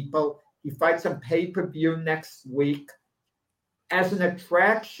of people. He fights on pay-per-view next week. As an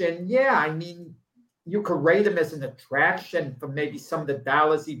attraction, yeah, I mean, you could rate him as an attraction for maybe some of the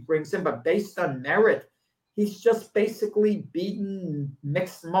dollars he brings in, but based on merit, he's just basically beaten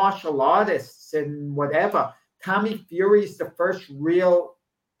mixed martial artists and whatever. Tommy Fury is the first real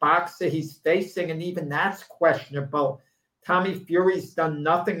boxer he's facing, and even that's questionable. Tommy Fury's done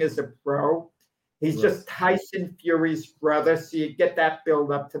nothing as a pro. He's just Tyson Fury's brother, so you get that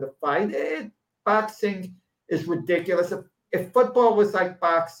build up to the fight. Boxing is ridiculous. If football was like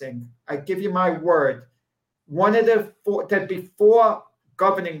boxing, I give you my word, one of there'd be 4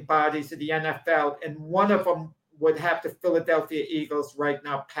 governing bodies of the NFL, and one of them would have the Philadelphia Eagles right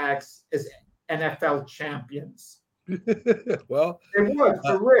now pegged as NFL champions. Well, they would,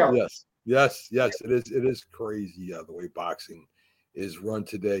 for real. Yes. It is crazy the way boxing is run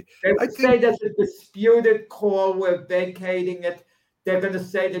today. They would say there's a disputed call. We're vacating it. They're going to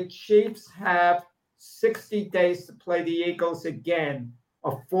say the Chiefs have 60 days to play the Eagles again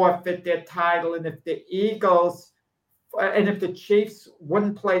or forfeit their title. And if the Chiefs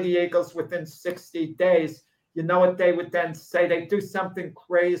wouldn't play the Eagles within 60 days, you know what they would then say? They do something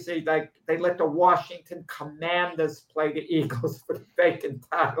crazy, like they let the Washington Commanders play the Eagles for the vacant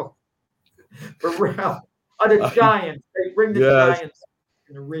title. For real. Or the Giants. They bring the Giants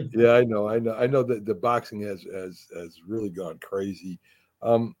in the ring. Yeah, I know that the boxing has really gone crazy.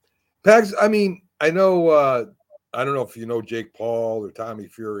 Pags, I mean, I know I don't know if you know Jake Paul or Tommy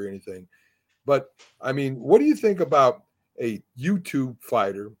Fury or anything, but I mean, what do you think about a YouTube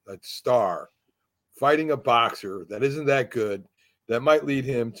fighter, a star, fighting a boxer that isn't that good, that might lead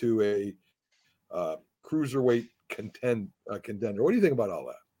him to a cruiserweight contender? What do you think about all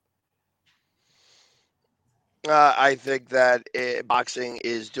that? I think that boxing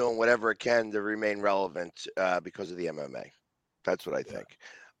is doing whatever it can to remain relevant because of the MMA. That's what I think.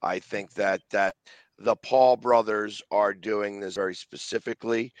 I think that the Paul brothers are doing this very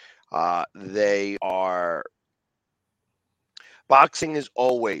specifically. Boxing has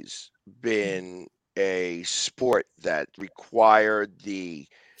always been a sport that required the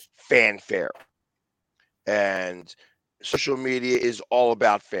fanfare, and social media is all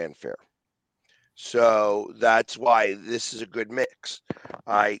about fanfare. So that's why this is a good mix.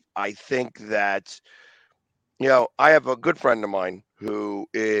 I think that, I have a good friend of mine who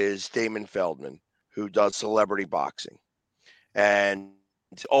is Damon Feldman, who does celebrity boxing, and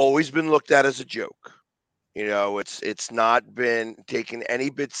it's always been looked at as a joke. It's not been taken any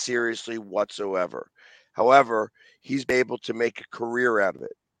bit seriously whatsoever. However, he's been able to make a career out of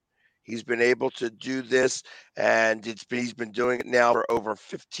it. He's been able to do this, and he's been doing it now for over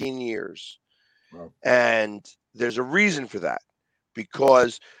 15 years. Wow. And there's a reason for that,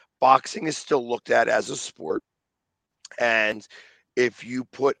 because boxing is still looked at as a sport. And if you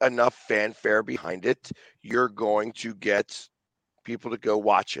put enough fanfare behind it, you're going to get people to go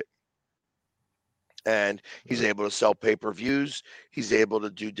watch it. And he's able to sell pay-per-views. He's able to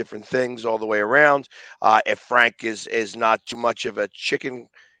do different things all the way around. If Frank is not too much of a chicken,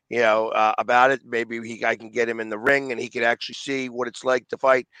 about it, maybe I can get him in the ring and he can actually see what it's like to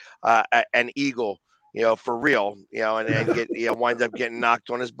fight an eagle, for real, and get, winds up getting knocked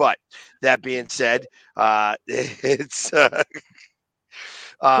on his butt. That being said, it's. But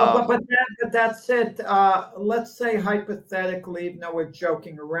that's it. Let's say hypothetically, even though we're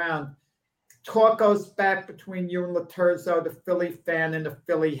joking around, talk goes back between you and Laterzo, the Philly fan and the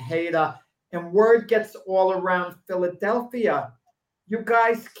Philly hater, and word gets all around Philadelphia. You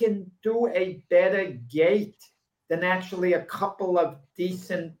guys can do a better gate than actually a couple of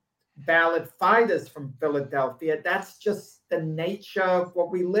decent valid fighters from Philadelphia. That's just the nature of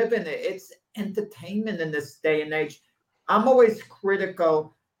what we live in. It's entertainment in this day and age. I'm always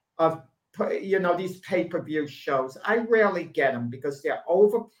critical of these pay-per-view shows. I rarely get them because they're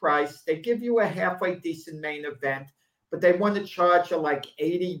overpriced. They give you a halfway decent main event, but they want to charge you like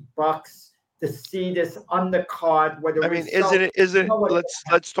 $80 to see this undercard. Isn't it?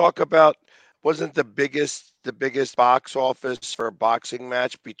 Let's talk about. Wasn't the biggest box office for a boxing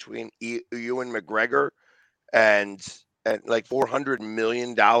match between Ewan McGregor and like $400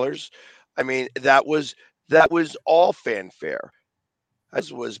 million? I mean, that was all fanfare.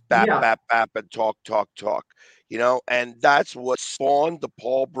 As was bap and talk. And that's what spawned the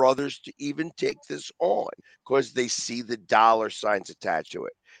Paul brothers to even take this on, because they see the dollar signs attached to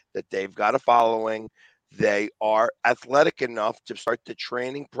it. that they've got a following. They are athletic enough to start the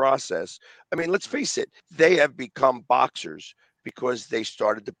training process. I mean, let's face it, they have become boxers because they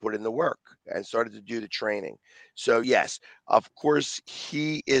started to put in the work and started to do the training. So, yes, of course,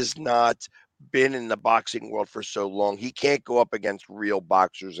 he is not been in the boxing world for so long. He can't go up against real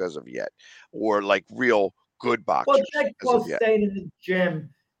boxers as of yet, or like real good Well, boxers Jake as Paul of yet. stayed in the gym.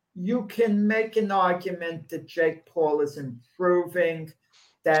 You can make an argument that Jake Paul is improving,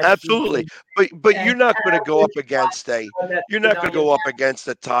 that he Absolutely, can but an you're not going to go up average against that you're you not know going to you go up against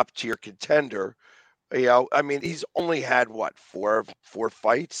a top tier contender. You know, I mean, he's only had what, four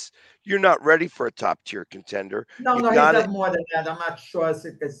fights. You're not ready for a top tier contender. You no, he's got it. had more than that. I'm not sure it's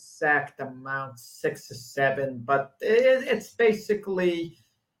the exact amount, 6 or 7, but it's basically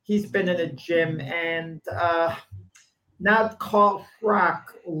he's been in a gym and now Carl Froch,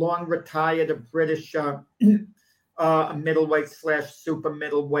 long retired, a British middleweight slash super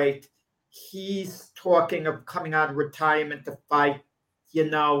middleweight. He's talking of coming out of retirement to fight,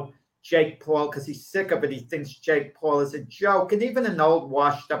 Jake Paul because he's sick of it. He thinks Jake Paul is a joke. And even an old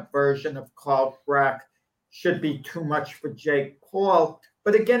washed up version of Carl Froch should be too much for Jake Paul.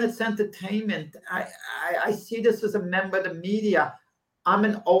 But again, it's entertainment. I see this as a member of the media. I'm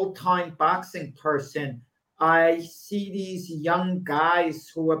an old time boxing person. I see these young guys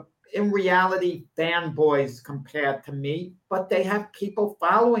who are in reality fanboys compared to me, but they have people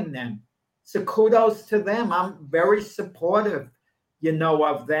following them. So kudos to them. I'm very supportive,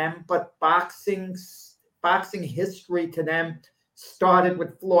 of them. But boxing history to them started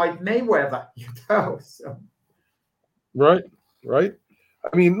with Floyd Mayweather, So Right, right.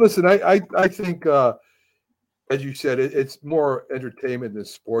 I mean, listen, I think as you said, it's more entertainment than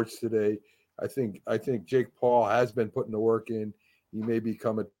sports today. I think Jake Paul has been putting the work in. He may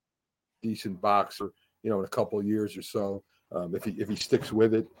become a decent boxer, in a couple of years or so, if he sticks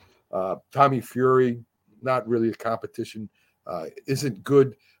with it. Tommy Fury, not really a competition, isn't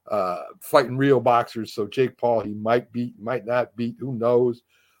good fighting real boxers. So Jake Paul, he might beat, might not beat. Who knows?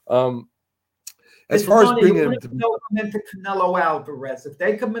 As it's far as funny, bringing you him want to, to know him into Canelo Alvarez. If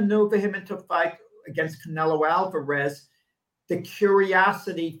they can maneuver him into a fight against Canelo Alvarez, the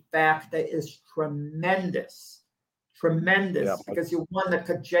curiosity factor is tremendous. Tremendous yeah, because you wonder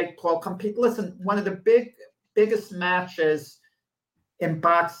could Jake Paul compete? Listen, one of the biggest matches in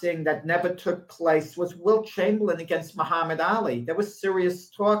boxing that never took place was Will Chamberlain against Muhammad Ali. There was serious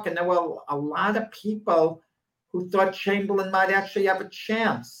talk, and there were a lot of people who thought Chamberlain might actually have a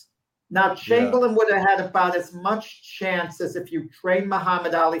chance. Now, yeah. Chamberlain would have had about as much chance as if you train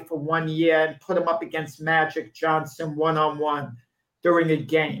Muhammad Ali for 1 year and put him up against Magic Johnson one-on-one during a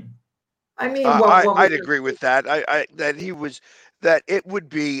game. I mean, what was I'd agree with that. That it would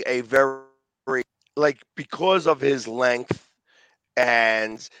be a very, like, because of his length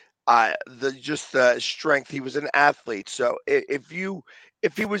and the just the strength. He was an athlete, so if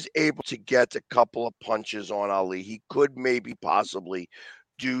he was able to get a couple of punches on Ali, he could maybe possibly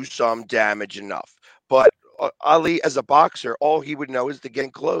do some damage enough. But Ali, as a boxer, all he would know is to get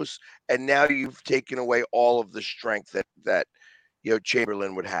in close, and now you've taken away all of the strength that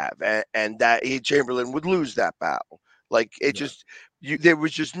Chamberlain would have, and that Chamberlain would lose that battle. Like, it Yeah. just there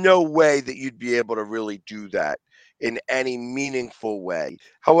was just no way that you'd be able to really do that in any meaningful way.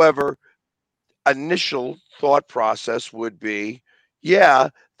 However, initial thought process would be, yeah,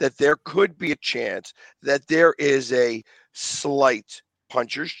 that there could be a chance that there is a slight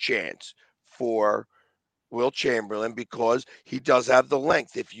puncher's chance for Will Chamberlain because he does have the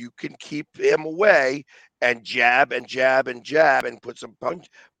length. If you can keep him away and jab and jab and jab and put some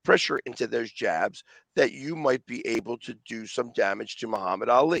pressure into those jabs, that you might be able to do some damage to Muhammad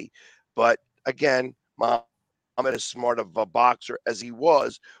Ali. But again, Muhammad, as smart of a boxer as he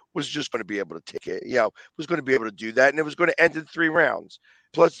was just going to be able to take it. Was going to be able to do that, and it was going to end in 3 rounds.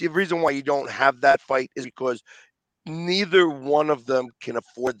 Plus, the reason why you don't have that fight is because neither one of them can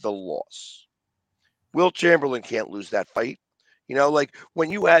afford the loss. Will Chamberlain can't lose that fight. Like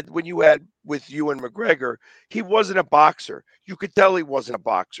when you had with Ewan McGregor, he wasn't a boxer. You could tell he wasn't a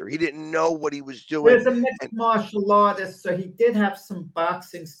boxer. He didn't know what he was doing. there's a mixed And martial artist, so he did have some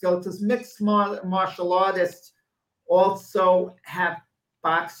boxing skills. Because mixed martial artists also have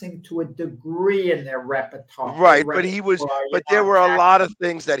boxing to a degree in their repertoire. right, but there were a lot of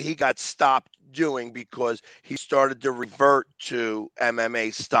things that he got stopped doing because he started to revert to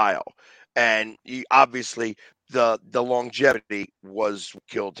MMA style, and obviously the longevity was what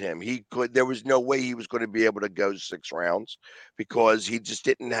killed him. There was no way he was going to be able to go 6 rounds because he just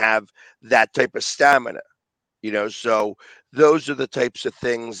didn't have that type of stamina. So those are the types of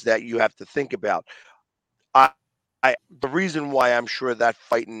things that you have to think about. the reason why I'm sure that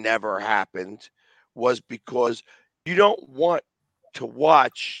fight never happened was because you don't want to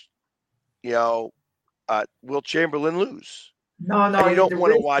watch, you know, Will Chamberlain lose, No, and you no. don't The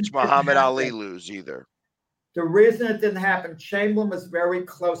want to reason watch it didn't Muhammad Ali happen. lose either. The reason it didn't happen, Chamberlain was very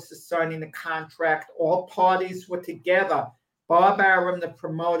close to signing the contract. All parties were together. Bob Arum, the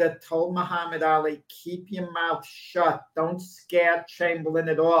promoter, told Muhammad Ali, keep your mouth shut. Don't scare Chamberlain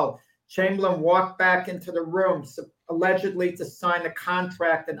at all. Chamberlain walked back into the room, allegedly to sign the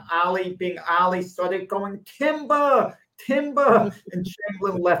contract, and Ali, being Ali, started going, timber, timber. And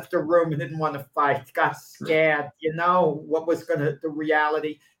Chamberlain left the room and didn't want to fight, got scared. You know what was the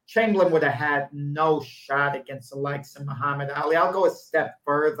reality. Chamberlain would have had no shot against the likes of Muhammad Ali. I'll go a step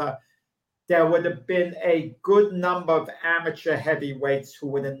further. There would have been a good number of amateur heavyweights who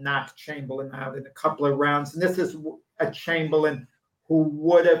would have knocked Chamberlain out in a couple of rounds. And this is a Chamberlain who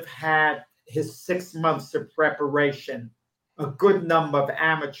would have had his 6 months of preparation. A good number of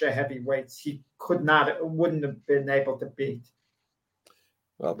amateur heavyweights he wouldn't have been able to beat.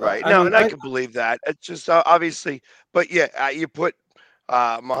 Well, right. No, and I can believe that. It's just obviously, but yeah, you put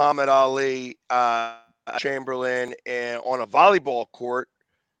Muhammad Ali, Chamberlain, on a volleyball court,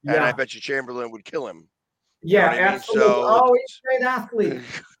 and I bet you Chamberlain would kill him. Yeah, absolutely. So, he's a great athlete.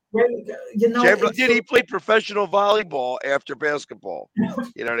 You know, Chamberlain he played professional volleyball after basketball.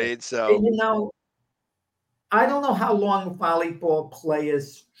 You know what I mean? So you know, I don't know how long volleyball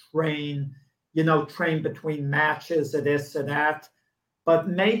players train. You know, train between matches or this or that. But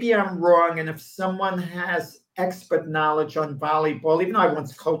maybe I'm wrong, and if someone has expert knowledge on volleyball, even though I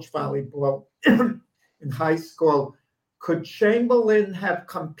once coached volleyball in high school, could Chamberlain have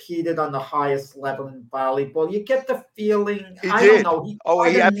competed on the highest level in volleyball? You get the feeling. I don't know.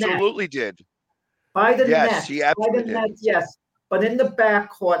 He absolutely did. By the net. He absolutely did. Net, yes. But in the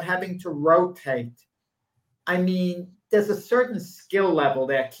backcourt, having to rotate, I mean, there's a certain skill level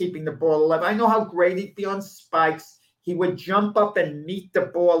there, keeping the ball alive. I know how great he'd be on spikes. He would jump up and meet the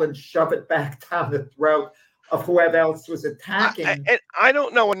ball and shove it back down the throat of whoever else was attacking. And I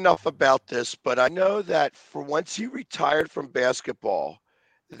don't know enough about this, but I know that for once he retired from basketball,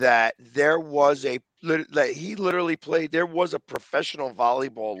 that there was he literally played. There was a professional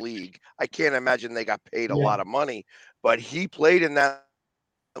volleyball league. I can't imagine they got paid a lot of money, but he played in that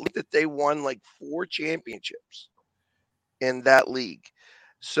league that they won like 4 championships in that league.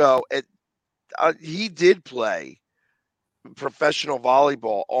 So he did play professional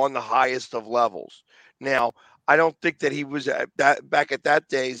volleyball on the highest of levels. Now, I don't think that he was back at that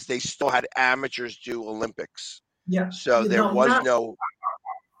days. They still had amateurs do Olympics. Yeah. So there was no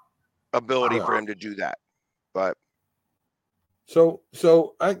ability for him to do that. But so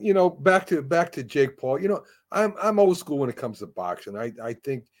I back to Jake Paul. I'm old school when it comes to boxing. I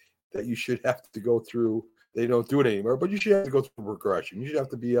think that you should have to go through. They don't do it anymore, but you should have to go through progression. You should have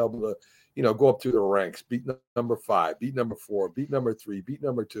to be able to go up through the ranks, beat number 5, beat number 4, beat number 3, beat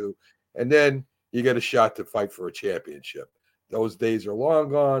number 2, and then you get a shot to fight for a championship. Those days are long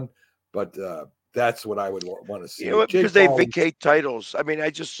gone, but that's what I would want to see. Because they vacate titles. I mean, I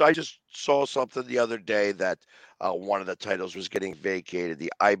just saw something the other day that one of the titles was getting vacated.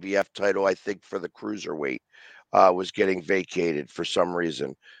 The IBF title, I think, for the cruiserweight was getting vacated for some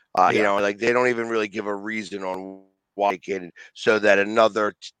reason. Like they don't even really give a reason on why vacated, so that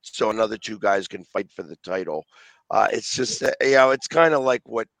another 2 guys can fight for the title. It's just it's kind of like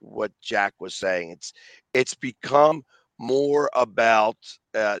what Jack was saying. It's become more about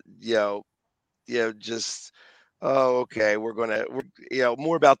just okay, we're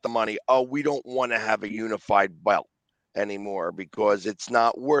more about the money. Oh, we don't want to have a unified belt anymore because it's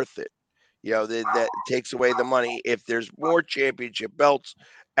not worth it. That takes away the money. If there's more championship belts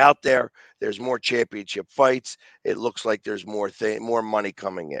out there, there's more championship fights. It looks like there's more money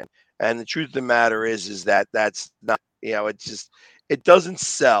coming in. And the truth of the matter is that that's not, it doesn't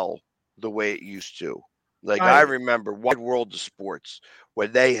sell the way it used to. Like I remember Wide World of Sports,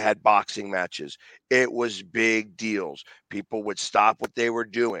 when they had boxing matches, it was big deals. People would stop what they were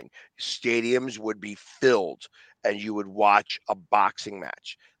doing. Stadiums would be filled and you would watch a boxing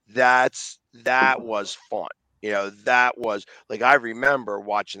match. That was fun. That was like, I remember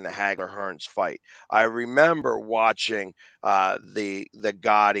watching the Hagler Hearns fight. I remember watching the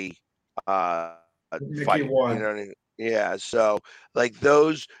Gotti fight. Yeah. So like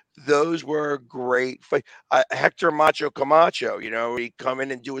those were great fight. Hector Macho Camacho, he'd come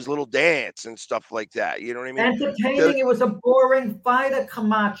in and do his little dance and stuff like that. You know what I mean? Entertaining. It was a boring fighter,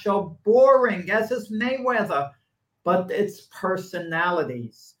 Camacho. Boring, as is Mayweather. But it's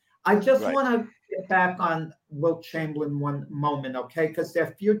personalities. I just want to get back on Wilt Chamberlain one moment, okay? Because there are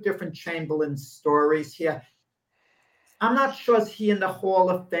a few different Chamberlain stories here. I'm not sure is he in the Hall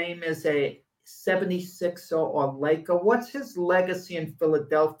of Fame as a 76er or Laker. What's his legacy in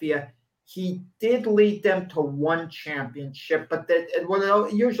Philadelphia? He did lead them to one championship, but it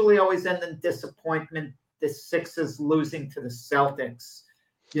would usually always end in disappointment. The Sixers losing to the Celtics,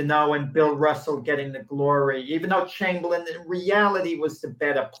 and Bill Russell getting the glory, even though Chamberlain in reality was the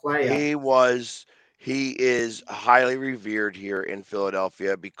better player. He is highly revered here in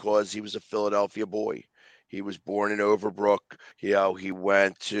Philadelphia because he was a Philadelphia boy. He was born in Overbrook. He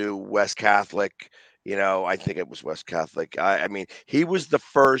went to West Catholic. I think it was West Catholic. I mean, he was the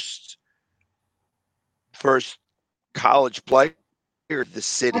first college player of the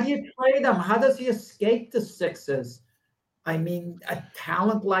city. How do you trade him? How does he escape the Sixers? I mean, a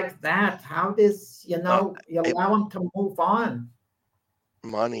talent like that, how does, you allow him to move on?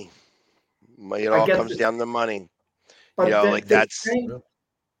 Money. It all comes down to money. But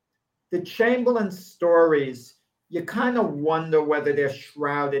the Chamberlain stories, you kind of wonder whether they're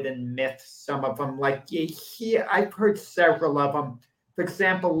shrouded in myth, some of them. Like I've heard several of them. For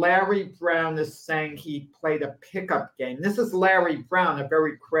example, Larry Brown is saying he played a pickup game. This is Larry Brown, a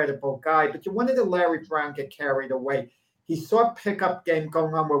very credible guy, but when did Larry Brown get carried away? He saw a pickup game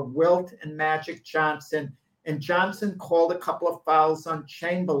going on with Wilt and Magic Johnson, and Johnson called a couple of fouls on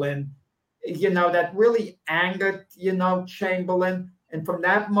Chamberlain, that really angered, Chamberlain. And from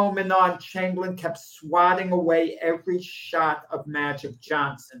that moment on, Chamberlain kept swatting away every shot of Magic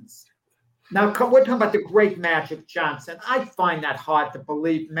Johnson's. Now, we're talking about the great Magic Johnson. I find that hard to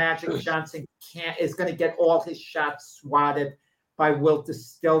believe Magic Johnson is going to get all his shots swatted by Wilt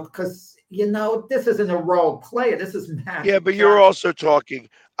Stilt because, this isn't a role player. This is Magic Yeah, but you're also talking,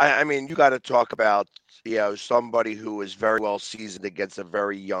 I mean, you got to talk about, somebody who is very well seasoned against a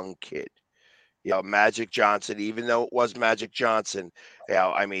very young kid. Magic Johnson, even though it was Magic Johnson,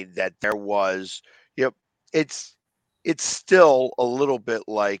 I mean, that there was, it's still a little bit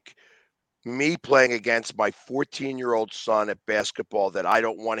like me playing against my 14-year-old son at basketball that I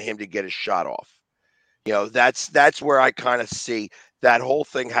don't want him to get his shot off. That's where I kind of see that whole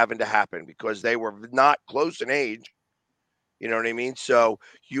thing having to happen because they were not close in age. You know what I mean? So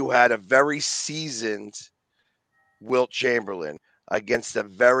you had a very seasoned Wilt Chamberlain against a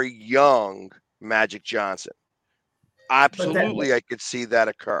very young Magic Johnson. Absolutely, I could see that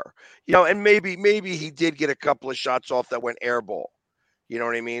occur. And maybe he did get a couple of shots off that went airball. You know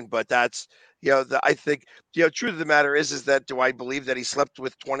what I mean? But that's, I think, truth of the matter is that do I believe that he slept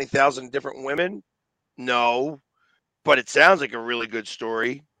with 20,000 different women? No, but it sounds like a really good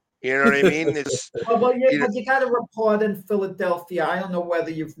story. You know what I mean? It's but you got a report in Philadelphia. I don't know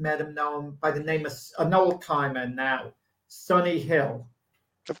whether you've met him, know him by the name of an old timer now, Sonny Hill.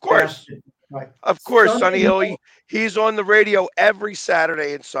 Of course. Right. Of course, Sonny Hill. He's on the radio every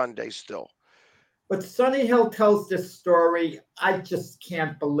Saturday and Sunday still. But Sonny Hill tells this story. I just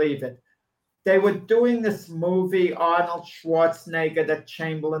can't believe it. They were doing this movie, Arnold Schwarzenegger, that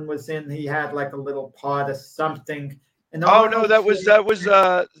Chamberlain was in. He had like a little part of something. And that was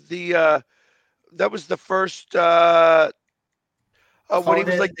the first when he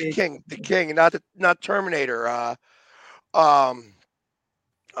was like the king, not Terminator.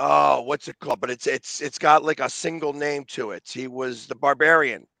 What's it called? But it's got like a single name to it. He was the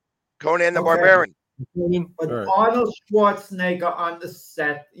Barbarian, Conan the Barbarian. But Arnold Schwarzenegger on the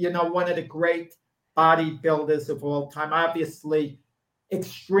set, one of the great bodybuilders of all time, obviously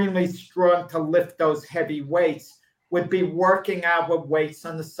extremely strong to lift those heavy weights, would be working out with weights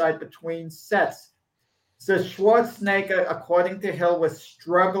on the side between sets. So Schwarzenegger, according to Hill, was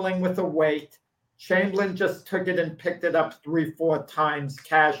struggling with a weight. Chamberlain just took it and picked it up 3-4 times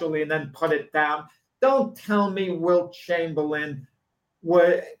casually and then put it down. Don't tell me Wilt Chamberlain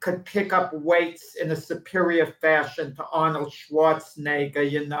could pick up weights in a superior fashion to Arnold Schwarzenegger.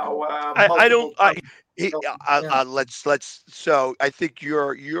 So I think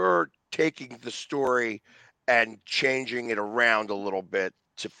you're taking the story and changing it around a little bit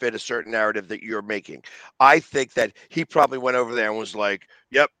to fit a certain narrative that you're making. I think that he probably went over there and was like,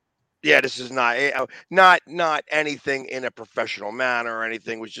 "Yep. Yeah, this is not anything in a professional manner or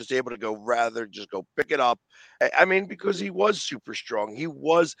anything. Was just able to just go pick it up. I mean, because he was super strong. He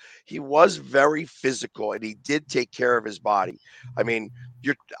was very physical, and he did take care of his body. I mean,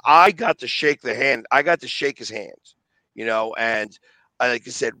 I got to shake the hand. I got to shake his hands, and like I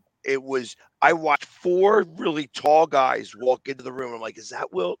said, I watched 4 really tall guys walk into the room. I'm like, is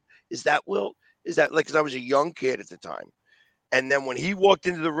that Wilt? Is that Wilt? Is that like, because I was a young kid at the time. And then when he walked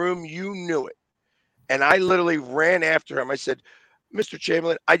into the room, you knew it. And I literally ran after him. I said, Mr.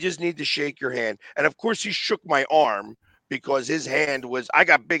 Chamberlain, I just need to shake your hand. And of course, he shook my arm because his hand was, I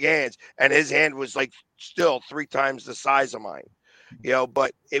got big hands, and his hand was like still 3 times the size of mine,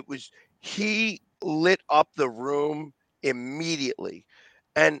 but he lit up the room immediately.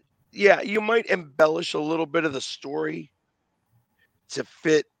 And yeah, you might embellish a little bit of the story to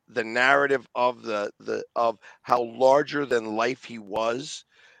fit the narrative of of how larger than life he was,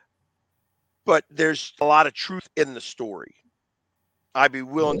 but there's a lot of truth in the story. I'd be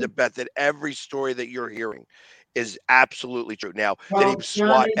willing to bet that every story that you're hearing is absolutely true. Now, did he Well,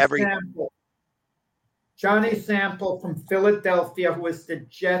 swat every? Johnny Sample from Philadelphia, who was the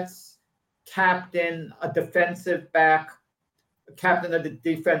Jets captain, a defensive back, captain of the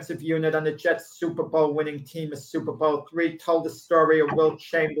defensive unit on the Jets Super Bowl winning team of Super Bowl III, told the story of Wilt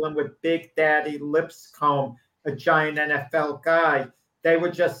Chamberlain with Big Daddy Lipscomb, a giant NFL guy. They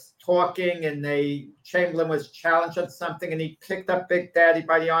were just talking, and Chamberlain was challenged on something, and he picked up Big Daddy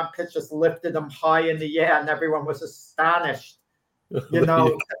by the armpit, just lifted him high in the air, and everyone was astonished. See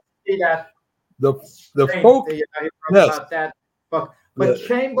that. The folk, about that book. But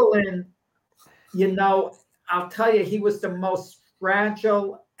Chamberlain, I'll tell you, he was the most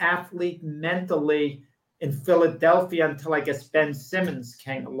fragile athlete mentally in Philadelphia until, I guess, Ben Simmons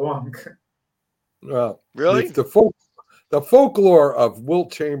came along. Well, really, the folklore of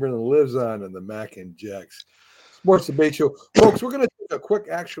Wilt Chamberlain lives on in the Mac and Jacks Sports Debate Show. Folks, we're going to take a quick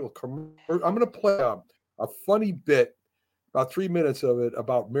actual commercial. I'm going to play a funny bit, about 3 minutes of it,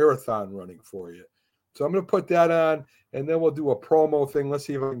 about marathon running for you. So I'm going to put that on, and then we'll do a promo thing. Let's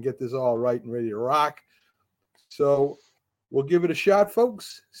see if I can get this all right and ready to rock. So we'll give it a shot,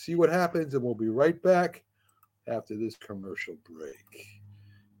 folks, see what happens, and we'll be right back after this commercial break.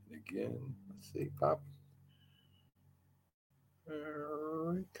 And again, let's see, Pop.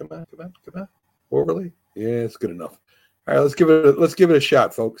 All right, come on. Overly? Yeah, it's good enough. All right, let's give it a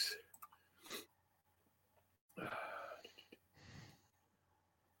shot, folks.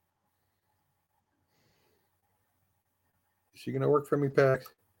 Is she gonna work for me, Pax?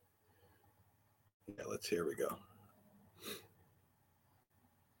 Yeah, here we go.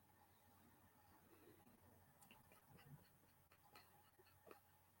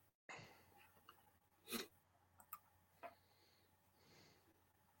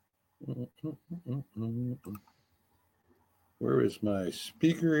 Where is my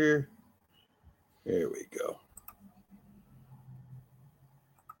speaker here? There we go.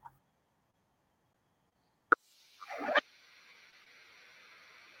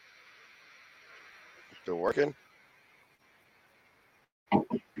 Still working?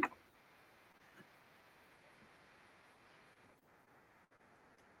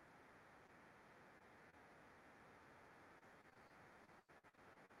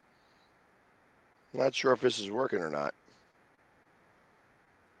 Not sure if this is working or not.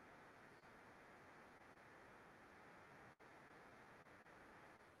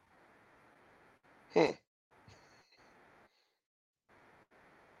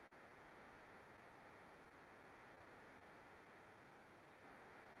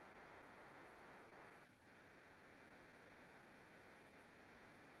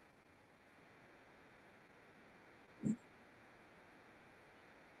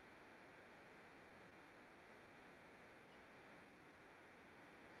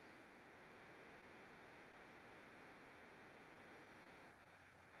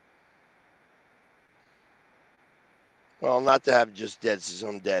 Well, not to have just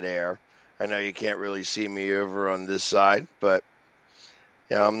some dead air. I know you can't really see me over on this side, but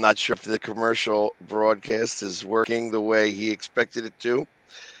I'm not sure if the commercial broadcast is working the way he expected it to.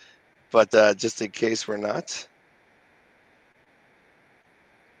 But just in case we're not.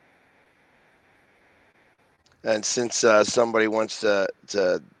 And since somebody wants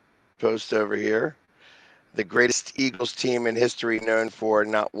to post over here, the greatest Eagles team in history, known for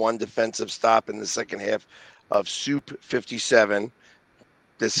not one defensive stop in the second half of Soup 57.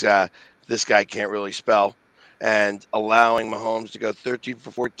 This guy can't really spell, and allowing Mahomes to go 13 for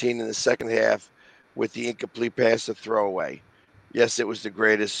 14 in the second half with the incomplete pass to throwaway. Yes, it was the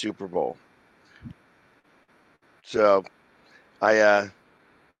greatest Super Bowl. So I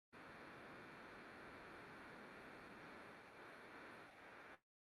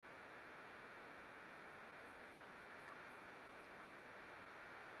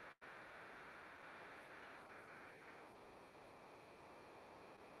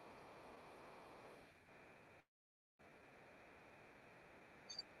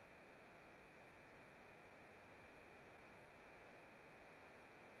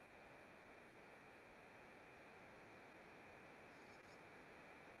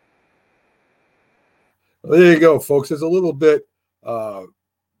Well, there you go, folks. There's a little bit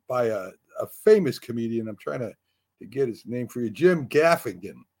by a famous comedian. I'm trying to to get his name for you. Jim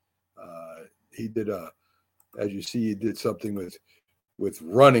Gaffigan. He did as you see, he did something with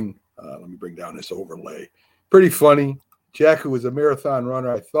running. Let me bring down this overlay. Pretty funny. Jack, who was a marathon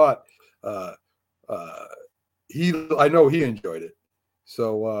runner, I thought I know he enjoyed it.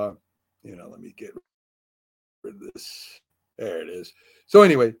 So let me get rid of this. There it is. So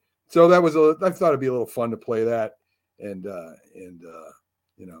anyway, so that was I thought it'd be a little fun to play that, and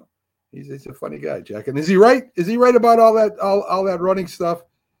he's a funny guy, Jack. And is he right? Is he right about all that running stuff?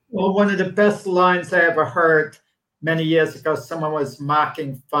 Well, one of the best lines I ever heard many years ago, someone was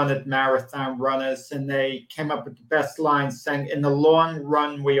mocking fun at marathon runners, and they came up with the best line saying, "In the long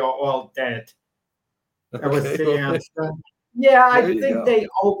run, we are all dead." That was the answer. Yeah, I think they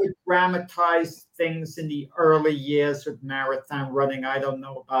over-dramatized things in the early years with marathon running. I don't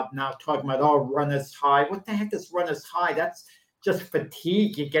know about now, talking about, runner's high. What the heck is runner's high? That's just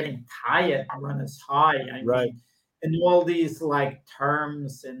fatigue. You're getting tired, runner's high. I mean, and all these like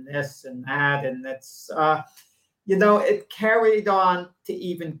terms and this and that. And that's, it carried on to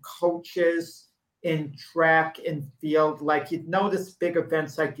even coaches in track and field. Like you'd notice big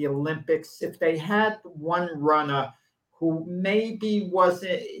events like the Olympics, if they had one runner who maybe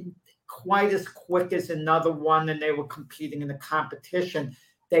wasn't quite as quick as another one and they were competing in the competition,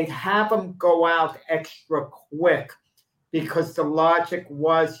 they'd have them go out extra quick because the logic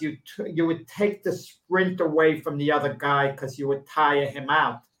was you would take the sprint away from the other guy because you would tire him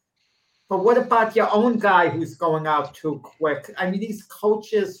out. But what about your own guy who's going out too quick? I mean, these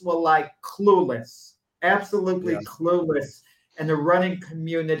coaches were like clueless, absolutely clueless. And the running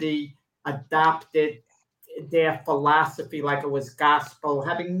community adopted their philosophy like it was gospel,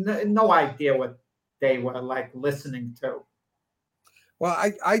 having no idea what they were like listening to. Well,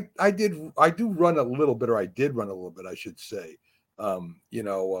 I do run a little bit, or I did run a little bit, I should say.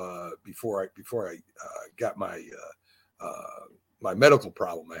 Before I got my my medical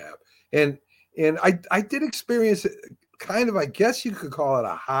problem I have, and I did experience kind of, I guess you could call it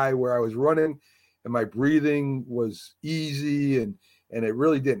a high, where I was running and my breathing was easy and it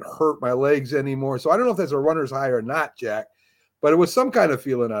really didn't hurt my legs anymore. So I don't know if that's a runner's high or not, Jack, but it was some kind of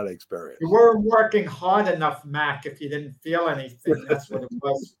feeling I'd experienced. You weren't working hard enough, Mac, if you didn't feel anything. That's what it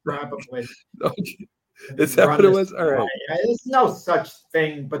was, probably. Is that what it was? All right. There's no such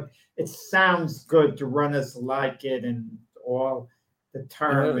thing, but it sounds good to runners like it and all the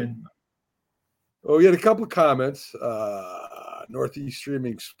term. And we had a couple of comments. Northeast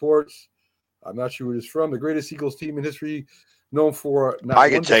Streaming Sports. I'm not sure who it is from. The greatest Eagles team in history, known for. I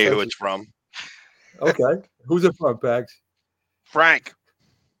can tell you who it's from. Okay. Who's it from, Pags? Frank.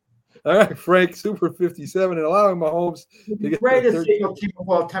 All right, Frank, Super 57, and allowing Mahomes to the get greatest Eagle team of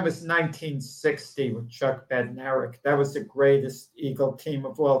all time is 1960 with Chuck Bednarik. That was the greatest Eagle team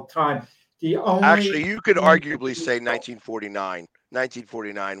of all time. Actually, you could arguably say 1949.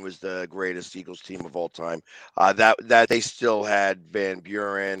 1949 was the greatest Eagles team of all time. That they still had Van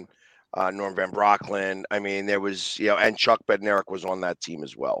Buren, Norm Van Brocklin. I mean, there was, and Chuck Bednarik was on that team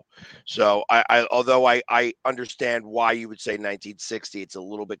as well. So although I understand why you would say 1960, it's a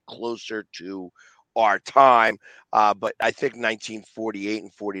little bit closer to our time. But I think 1948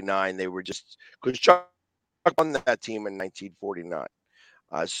 and 49, they were just, because Chuck won that team in 1949.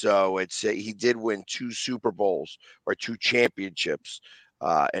 So he did win 2 Super Bowls or 2 championships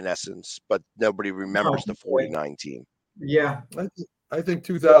in essence, but nobody remembers the 49 team. Yeah. I think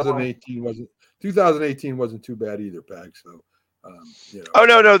 2018 wasn't too bad either, Pack. So, Oh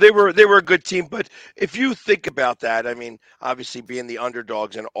no, they were a good team. But if you think about that, I mean, obviously being the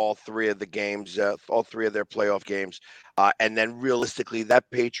underdogs in all 3 of the games, all 3 of their playoff games, and then realistically, that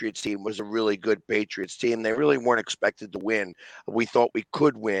Patriots team was a really good Patriots team. They really weren't expected to win. We thought we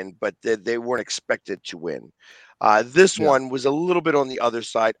could win, but they weren't expected to win. This one was a little bit on the other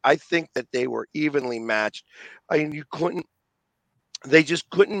side. I think that they were evenly matched. I mean, they just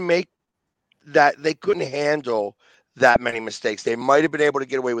couldn't make that. They couldn't handle that many mistakes. They might have been able to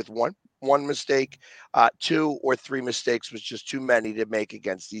get away with one mistake. 2 or 3 mistakes was just too many to make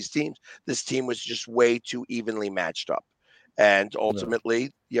against these teams. This team was just way too evenly matched up. And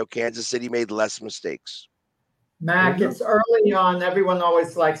ultimately, Kansas City made less mistakes. Mac, it's early on. Everyone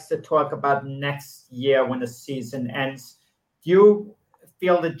always likes to talk about next year when the season ends. Do you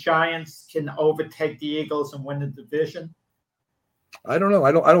feel the Giants can overtake the Eagles and win the division? I don't know.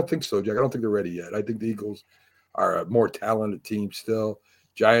 I don't think so, Jack. I don't think they're ready yet. I think the Eagles are a more talented team still.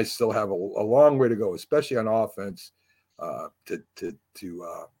 Giants still have a long way to go, especially on offense, to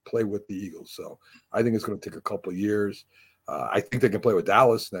play with the Eagles. So I think it's going to take a couple of years. I think they can play with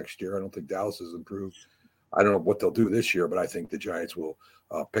Dallas next year. I don't think Dallas has improved. I don't know what they'll do this year, but I think the Giants will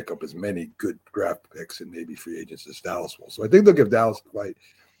pick up as many good draft picks and maybe free agents as Dallas will. So I think they'll give Dallas a fight.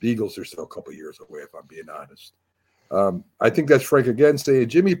 The Eagles are still a couple years away, if I'm being honest. I think that's Frank again saying,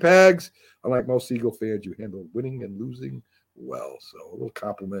 Jimmy Pags, unlike most Eagle fans, you handle winning and losing well. So a little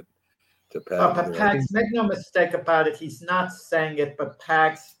compliment to Pags. But Pags, make no mistake about it, he's not saying it, but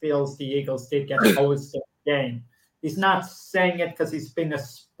Pags feels the Eagles did get hosed in the game. He's not saying it because he's being a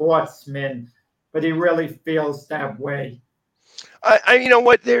sportsman, but he really feels that way. You know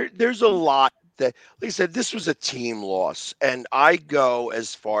what? There's a lot that, like I said, this was a team loss, and I go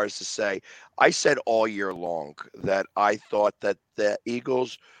as far as to say, I said all year long that I thought that the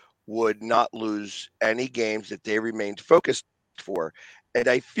Eagles would not lose any games that they remained focused for. And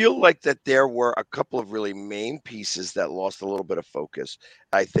I feel like that there were a couple of really main pieces that lost a little bit of focus.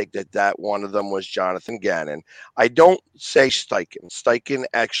 I think that one of them was Jonathan Gannon. I don't say Steichen. Steichen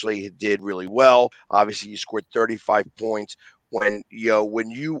actually did really well. Obviously, you scored 35 points when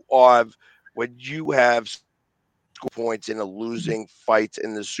you have points in a losing fight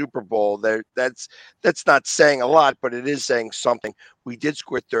in the Super Bowl. That's not saying a lot, but it is saying something. We did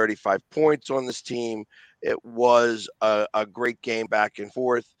score 35 points on this team. It was a great game back and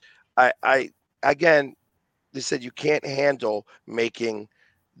forth. Again, they said you can't handle making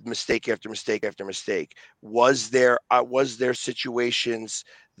mistake after mistake after mistake. Was there situations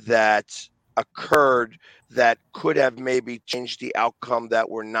that occurred that could have maybe changed the outcome that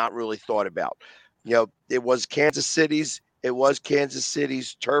were not really thought about? It was Kansas City's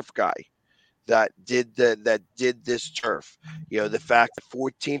turf guy that did this turf. The fact that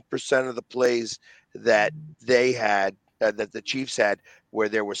 14% of the plays that they had, that the Chiefs had, where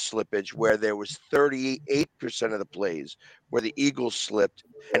there was slippage, where there was 38% of the plays where the Eagles slipped,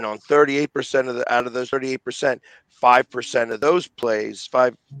 and on 38% out of those 38%, 5% of those plays,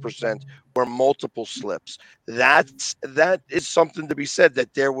 5% were multiple slips. That is something to be said,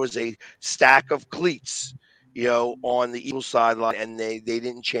 that there was a stack of cleats on the Eagles sideline, and they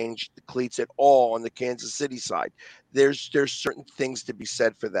didn't change the cleats at all on the Kansas City side. There's certain things to be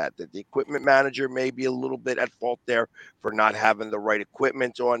said for that the equipment manager may be a little bit at fault there for not having the right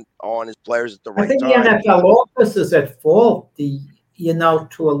equipment on his players at the right time. I think the NFL office is at fault, to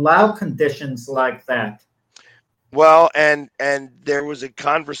allow conditions like that. Well, and there was a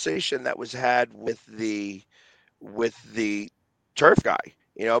conversation that was had with the turf guy,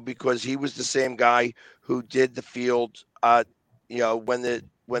 because he was the same guy who did the field, when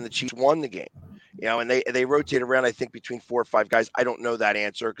the Chiefs won the game, and they rotate around, I think, between 4 or 5 guys. I don't know that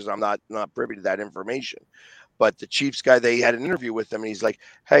answer because I'm not privy to that information. But the Chiefs guy, they had an interview with him, and he's like,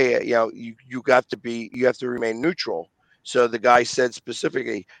 "Hey, you have to remain neutral." So the guy said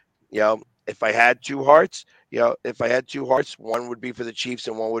specifically, if I had 2 hearts, one would be for the Chiefs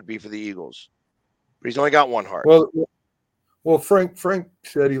and one would be for the Eagles. But he's only got 1 heart. Well, Frank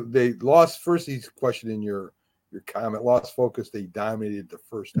said they lost. First, he's questioning your comment. Lost focus. They dominated the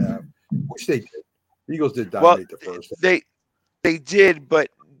first half, which they did. The Eagles did dominate the first half. They did,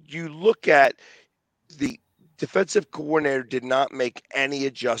 but you look at the defensive coordinator did not make any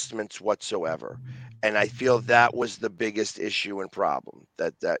adjustments whatsoever, and I feel that was the biggest issue and problem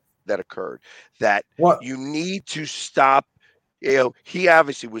that occurred. That you need to stop. He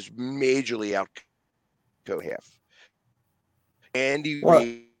obviously was majorly out half. Andy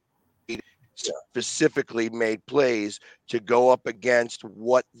Reid specifically made plays to go up against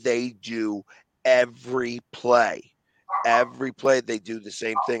what they do every play. Every play they do the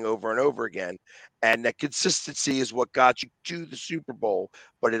same thing over and over again. And that consistency is what got you to the Super Bowl,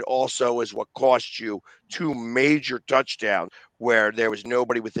 but it also is what cost you 2 major touchdowns where there was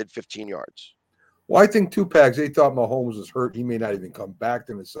nobody within 15 yards. Well, I think Pags, they thought Mahomes was hurt. He may not even come back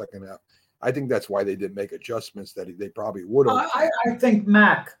in the second half. I think that's why they didn't make adjustments that they probably would have. I think,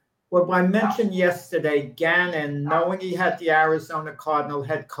 Mac, what I mentioned yesterday, Gannon, knowing he had the Arizona Cardinal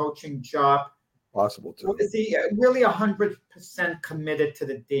head coaching job, possible too. Was he really 100% committed to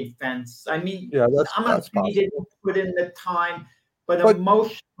the defense? I mean, I'm not saying he didn't put in the time, but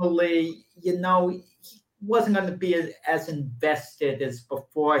emotionally, he wasn't going to be as invested as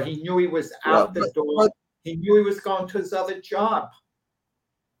before. He knew he was out the door. He knew he was going to his other job.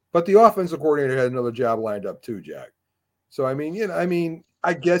 But the offensive coordinator had another job lined up too, Jack. So I mean,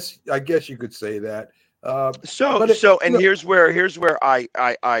 I guess you could say that. Here's where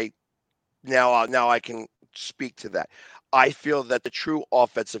I now I can speak to that. I feel that the true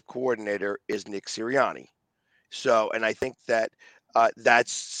offensive coordinator is Nick Sirianni. So, and I think that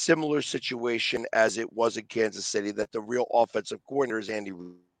that's similar situation as it was in Kansas City, that the real offensive coordinator is Andy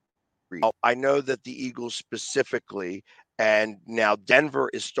Reid. I know that the Eagles specifically And now Denver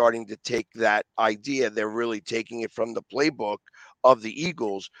is starting to take that idea. They're really taking it from the playbook of the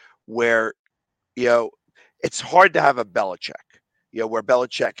Eagles, where, it's hard to have a Belichick, where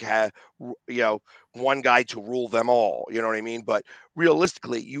Belichick had, one guy to rule them all. You know what I mean? But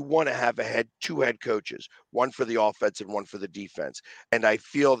realistically, you want to have two head coaches, one for the offense and one for the defense. And I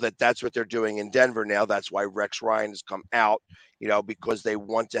feel that that's what they're doing in Denver now. That's why Rex Ryan has come out, because they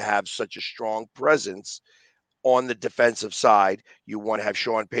want to have such a strong presence on the defensive side. You want to have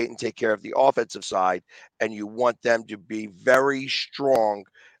Sean Payton take care of the offensive side, and you want them to be very strong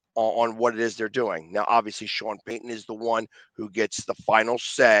on what it is they're doing. Now, obviously, Sean Payton is the one who gets the final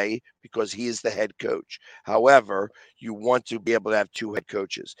say because he is the head coach. However, you want to be able to have two head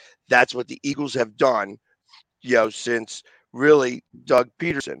coaches. That's what the Eagles have done, since really Doug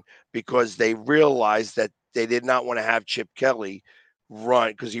Peterson, because they realized that they did not want to have Chip Kelly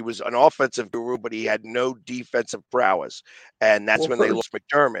run, because he was an offensive guru, but he had no defensive prowess. And that's when they lost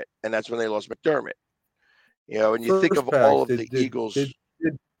McDermott. And you think of all of the Eagles.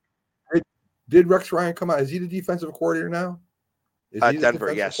 Did Rex Ryan come out? Is he the defensive coordinator now? Is he the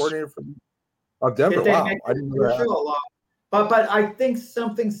Denver, yes. Coordinator for Denver? Wow. I didn't know that. But I think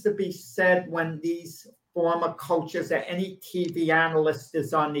something's to be said when these former coaches or any TV analyst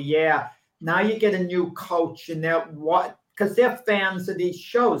is on the air. Now you get a new coach, and because they're fans of these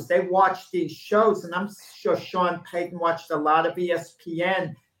shows. They watch these shows, and I'm sure Sean Payton watched a lot of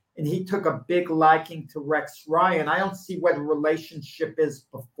ESPN, and he took a big liking to Rex Ryan. I don't see what the relationship is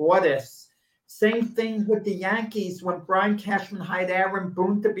before this. Same thing with the Yankees when Brian Cashman hired Aaron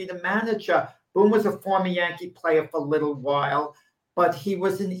Boone to be the manager. Boone was a former Yankee player for a little while, but he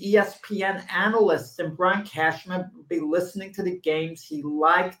was an ESPN analyst, and Brian Cashman would be listening to the games. He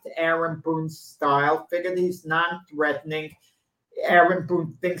liked Aaron Boone's style, figured he's non-threatening. Aaron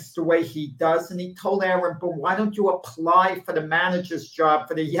Boone thinks the way he does, and he told Aaron Boone, why don't you apply for the manager's job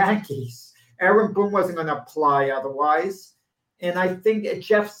for the Yankees? Aaron Boone wasn't going to apply otherwise. And I think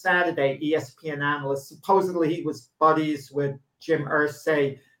Jeff Saturday, ESPN analyst, supposedly he was buddies with Jim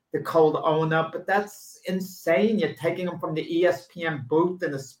Irsay, the Colt owner, but that's insane. You're taking him from the ESPN booth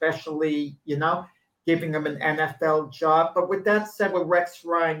and especially, giving him an NFL job. But with that said, with Rex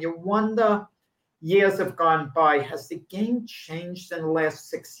Ryan, you wonder, years have gone by. Has the game changed in the last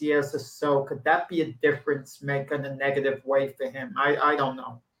 6 years or so? Could that be a difference maker in a negative way for him? I don't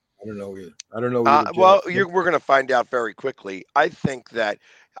know. I don't know either. We're going to find out very quickly. I think that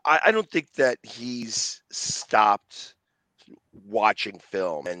I don't think that he's stopped watching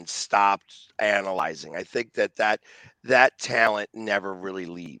film and stopped analyzing. I think that talent never really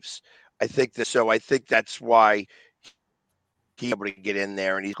leaves. I think that's why he's able to get in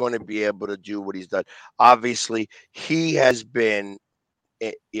there, and he's going to be able to do what he's done. Obviously, he has been,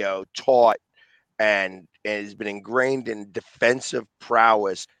 taught and has been ingrained in defensive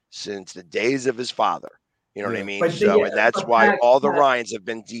prowess since the days of his father. You know what I mean? And that's why all the Ryans have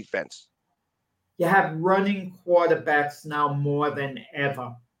been defense. You have running quarterbacks now more than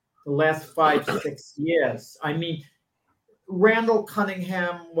ever, the last 5-6 years. I mean, Randall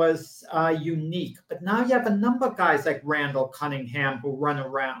Cunningham was unique, but now you have a number of guys like Randall Cunningham who run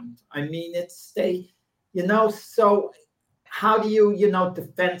around. I mean, so how do you,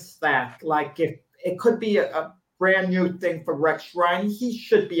 defense that? Like, if it could be a brand new thing for Rex Ryan, he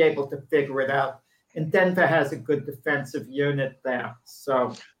should be able to figure it out. And Denver has a good defensive unit there.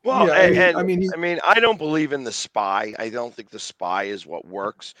 So, I don't believe in the spy. I don't think the spy is what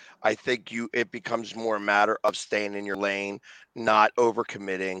works. I think it becomes more a matter of staying in your lane, not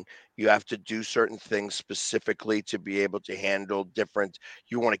overcommitting. You have to do certain things specifically to be able to handle different.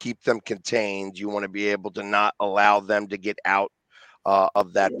 You want to keep them contained. You want to be able to not allow them to get out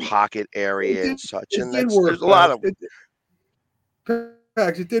of that pocket area and such. And there's a lot of.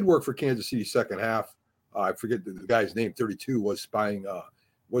 It did work for Kansas City second half. I forget the guy's name. 32 was spying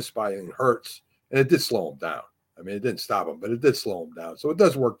Hurts, and it did slow him down. I mean, it didn't stop him, but it did slow him down. So it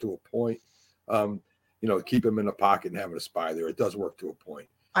does work to a point. Keep him in the pocket and having a spy there. It does work to a point.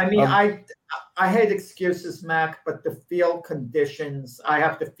 I mean, I hate excuses, Mac, but the field conditions, I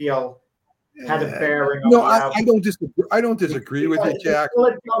have to feel had a bearing. No, I don't disagree. I don't disagree with it, Jack.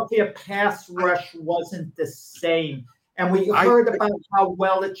 The Philadelphia pass rush wasn't the same. And we heard about how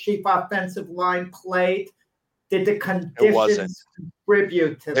well the chief offensive line played. Did the conditions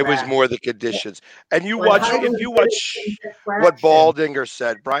tribute to It was that. more the conditions. And you But watch, how if does you it watch change what attraction? Baldinger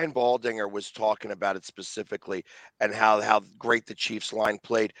said, Brian Baldinger was talking about it specifically and how great the Chiefs line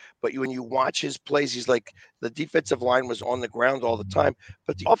played. But when you watch his plays, he's like, the defensive line was on the ground all the time,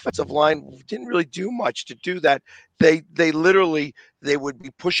 but the offensive line didn't really do much to do that. They literally, they would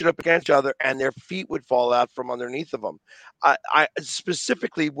be pushing up against each other and their feet would fall out from underneath of them. I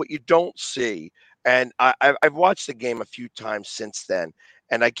specifically what you don't see, and I've watched the game a few times since then,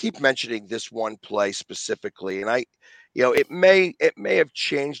 and I keep mentioning this one play specifically, and it may have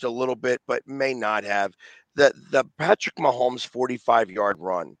changed a little bit, but may not have. The Patrick Mahomes 45-yard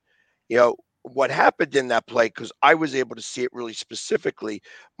run. What happened in that play, because I was able to see it really specifically.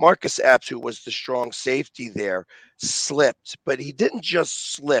 Marcus Epps, who was the strong safety there, slipped, but he didn't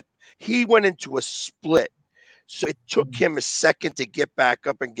just slip. He went into a split. So it took him a second to get back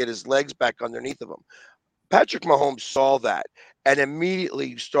up and get his legs back underneath of him. Patrick Mahomes saw that and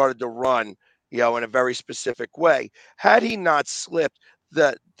immediately started to run, in a very specific way. Had he not slipped,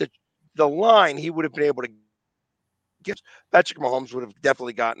 the the the line he would have been able to get. Patrick Mahomes would have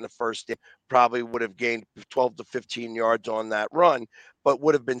definitely gotten the first down, probably would have gained 12 to 15 yards on that run, but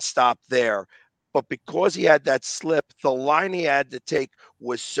would have been stopped there. But because he had that slip, the line he had to take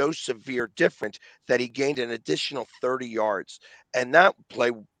was so severe different that he gained an additional 30 yards. And that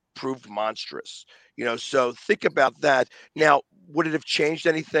play proved monstrous. So think about that. Now, would it have changed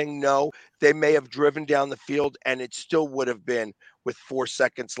anything? No. They may have driven down the field and it still would have been with 4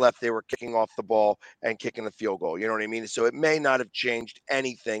 seconds left. They were kicking off the ball and kicking the field goal. You know what I mean? So it may not have changed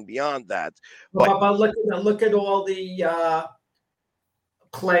anything beyond that. But look at all the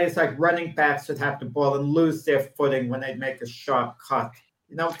plays like running backs would have the ball and lose their footing when they make a sharp cut.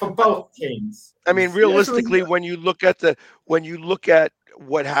 For both teams. I mean, realistically, when you look at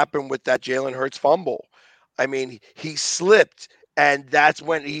what happened with that Jalen Hurts fumble, I mean, he slipped, and that's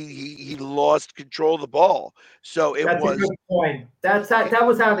when he lost control of the ball. So that's a good point. That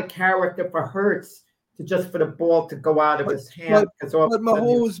was out of character for Hurts for the ball to go out of his hand. But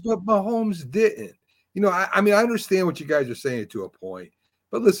Mahomes didn't. I mean, I understand what you guys are saying to a point,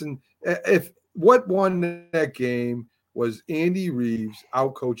 but listen, if what won that game was Andy Reeves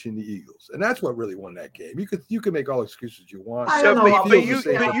out coaching the Eagles, and that's what really won that game. You could make all excuses you want. But you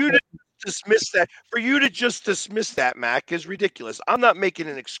to dismiss that, for you to just dismiss that, Mac, is ridiculous. I'm not making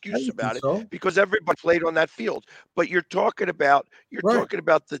an excuse about it because everybody played on that field. But you're talking about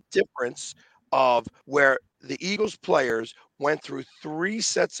the difference of where the Eagles players went through 3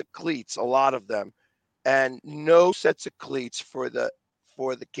 sets of cleats, a lot of them, and no sets of cleats for the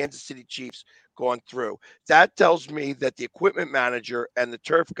Kansas City Chiefs going through. That tells me that the equipment manager and the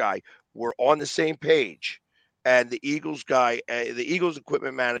turf guy were on the same page, and the Eagles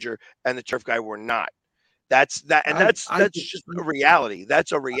equipment manager and the turf guy were not. That's just a reality.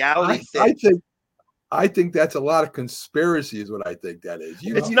 That's a reality thing. I think that's a lot of conspiracy, is what I think that is.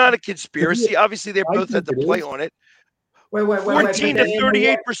 It's not a conspiracy. Obviously, they both had to play on it. 14 to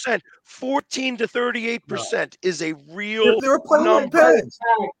 38%. 14 to 38% is a real number.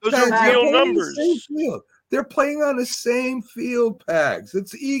 Those are real numbers. They're playing on the same field, Pags.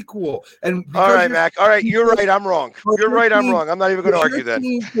 It's equal. And all right, Mac. All right, you're right. I'm wrong. You're right. I'm wrong. I'm not even going to argue that.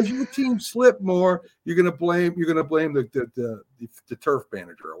 Because your team slipped more, you're going to blame the turf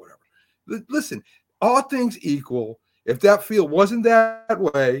manager or whatever. Listen, all things equal, if that field wasn't that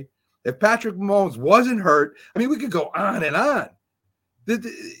way, if Patrick Mahomes wasn't hurt, I mean, we could go on and on.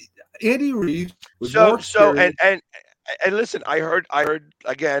 Andy Reeves was and listen, I heard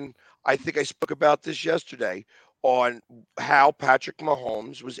again. I think I spoke about this yesterday on how Patrick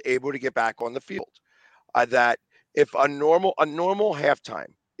Mahomes was able to get back on the field. That if a normal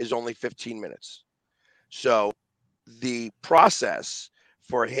halftime is only 15 minutes, so the process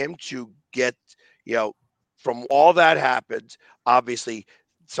for him to get from all that happened, obviously.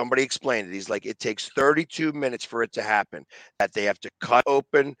 Somebody explained it. He's like, it takes 32 minutes for it to happen. That they have to cut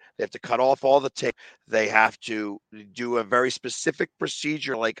open, they have to cut off all the tape. They have to do a very specific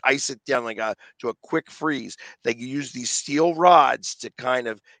procedure, like ice it down, to a quick freeze. They use these steel rods to kind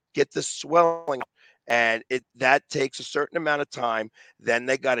of get the swelling, and that takes a certain amount of time. Then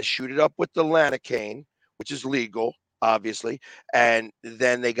they got to shoot it up with the Lanacane, which is legal, obviously, and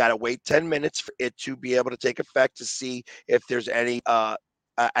then they got to wait 10 minutes for it to be able to take effect to see if there's any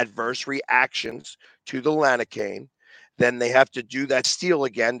adverse reactions to the Lanacane. Then they have to do that steel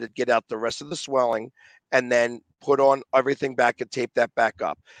again to get out the rest of the swelling, and then put on everything back and tape that back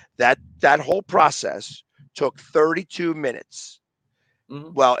up. That whole process took 32 minutes.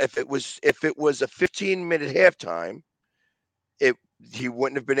 Mm-hmm. Well, if it was a 15-minute halftime, he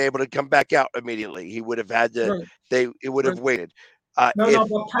wouldn't have been able to come back out immediately. He would have had to. It would have waited. Pax,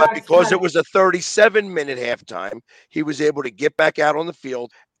 Because it was a 37-minute halftime, he was able to get back out on the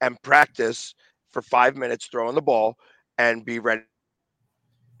field and practice for 5 minutes throwing the ball and be ready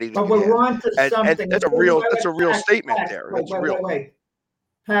to but go we're again. on to And something. that's a real statement there. That's real. Wait.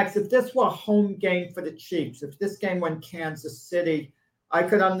 Pax, if this were a home game for the Chiefs, if this game went Kansas City, I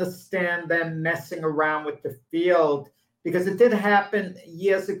could understand them messing around with the field because it did happen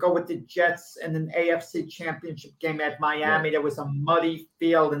years ago with the Jets in an AFC Championship game at Miami. There was a muddy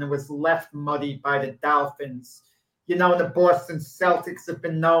field and it was left muddy by the Dolphins. You know, the Boston Celtics have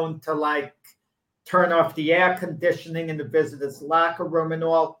been known to like turn off the air conditioning in the visitors' locker room and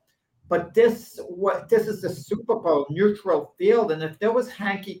all. But this is the Super Bowl neutral field, and if there was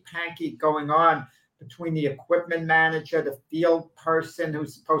hanky-panky going on between the equipment manager, the field person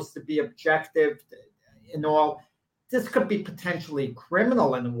who's supposed to be objective and all, this could be potentially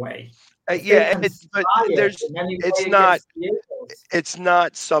criminal in a way. But it's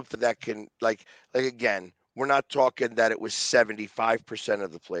not something that can like again. We're not talking that it was 75%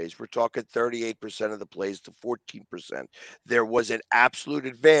 of the plays. We're talking 38% of the plays to 14%. There was an absolute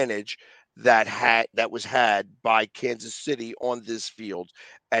advantage that was had by Kansas City on this field,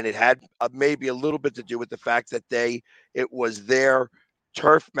 and it had maybe a little bit to do with the fact that it was their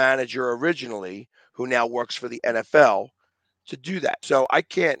turf manager originally, who now works for the NFL, to do that. So I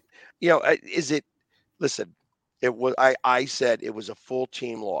can't, listen, it was I said it was a full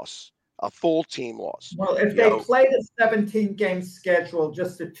team loss. A full team loss. Well, if they played a 17-game schedule,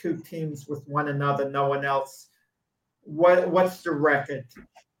 just the two teams with one another, no one else, what's the record?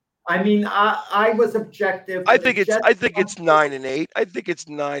 I mean, I was objective. I think it's 9-8. I think it's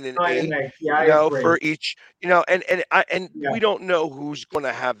 9-8. Yeah, I agree. For each, and we don't know who's going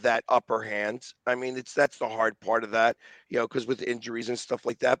to have that upper hand. I mean, that's the hard part of that, because with injuries and stuff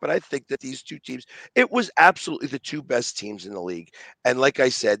like that. But I think that these two teams, it was absolutely the two best teams in the league. And like I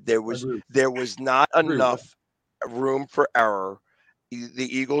said, there was not enough room for error. The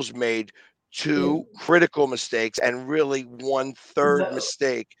Eagles made two critical mistakes and really one third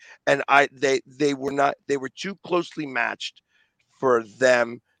mistake, and they were too closely matched for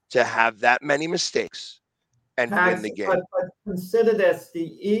them to have that many mistakes and win the game. But consider this: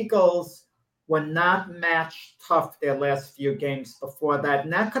 the Eagles were not matched tough their last few games before that,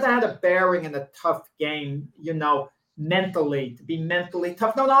 and that could have had a bearing in a tough game, mentally, to be mentally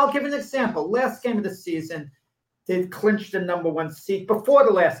tough. No, I'll give an example. Last game of the season, they clinched the number one seed. Before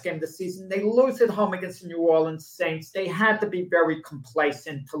the last game of the season, they lose at home against the New Orleans Saints. They had to be very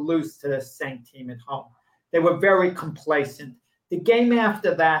complacent to lose to the Saint team at home. They were very complacent. The game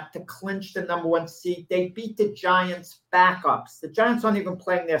after that, to clinch the number one seed, they beat the Giants' backups. The Giants aren't even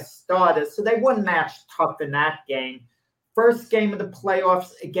playing their starters, so they weren't matched tough in that game. First game of the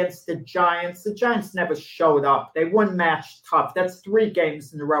playoffs against the Giants never showed up. They weren't matched tough. That's 3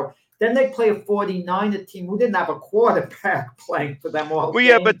 games in a row. Then they play a 49er team who didn't have a quarterback playing for them all. Well,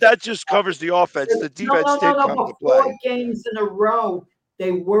 yeah, but that just covers the offense. The defense did come to play. 4 games in a row,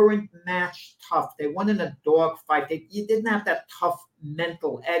 they weren't matched tough. They weren't in a dogfight. You didn't have that tough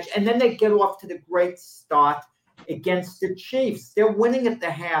mental edge. And then they get off to the great start against the Chiefs. They're winning at the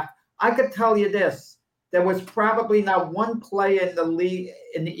half. I could tell you this. There was probably not one player in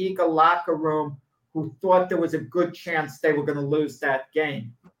the Eagle locker room who thought there was a good chance they were going to lose that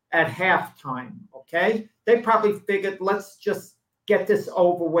game at halftime, okay? They probably figured, let's just get this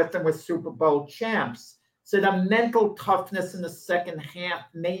over with and we're Super Bowl champs. So the mental toughness in the second half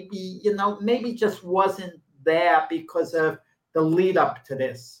maybe just wasn't there because of the lead up to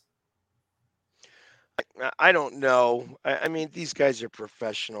this. I don't know. I mean, these guys are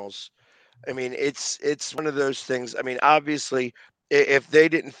professionals. I mean, it's one of those things. I mean, obviously, if they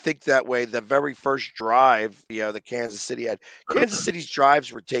didn't think that way, the very first drive, that Kansas City had, Kansas City's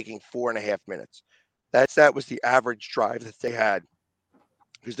drives were taking 4.5 minutes. That was the average drive that they had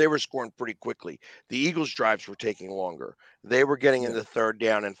because they were scoring pretty quickly. The Eagles' drives were taking longer. They were getting into 3rd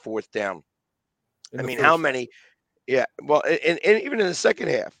down and 4th down. I mean, how many? Yeah, well, and even in the second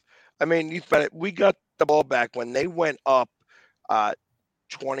half, I mean, we got the ball back when they went up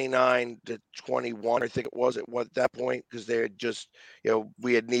 29-21, I think it was at that point, because they had just, it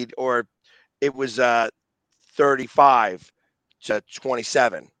was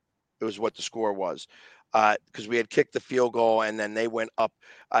 35-27. It was what the score was, because we had kicked the field goal and then they went up.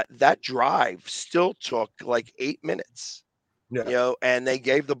 That drive still took like 8 minutes, and they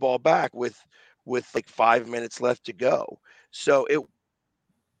gave the ball back with like 5 minutes left to go. So it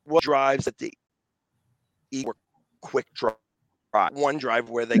was drives that the Eagles were quick drive. One drive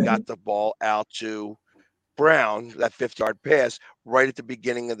where they got the ball out to Brown, that 50-yard pass, right at the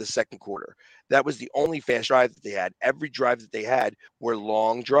beginning of the second quarter. That was the only fast drive that they had. Every drive that they had were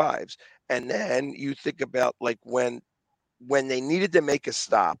long drives. And then you think about like when they needed to make a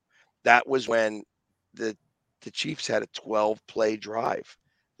stop, that was when the Chiefs had a 12-play drive.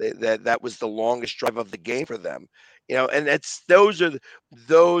 That was the longest drive of the game for them. And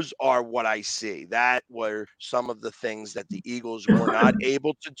those are what I see. That were some of the things that the Eagles were not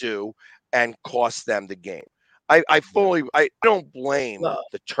able to do and cost them the game. I don't blame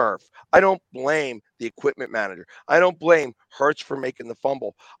the turf. I don't blame the equipment manager. I don't blame Hurts for making the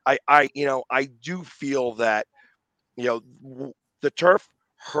fumble. I do feel that the turf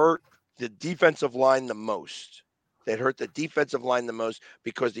hurt the defensive line the most. That hurt the defensive line the most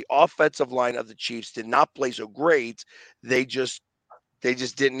because the offensive line of the Chiefs did not play so great. They just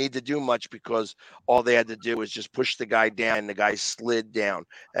didn't need to do much because all they had to do was just push the guy down and the guy slid down.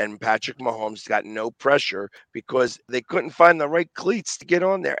 And Patrick Mahomes got no pressure because they couldn't find the right cleats to get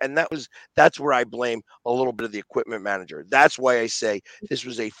on there. And that's where I blame a little bit of the equipment manager. That's why I say this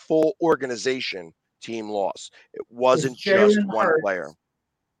was a full organization team loss. It wasn't just one player.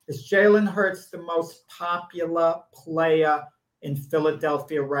 Is Jalen Hurts the most popular player in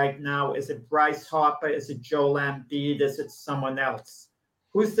Philadelphia right now? Is it Bryce Harper? Is it Joel Embiid? Is it someone else?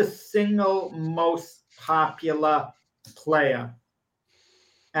 Who's the single most popular player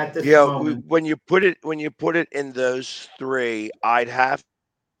at this moment? When you put it in those three, I'd have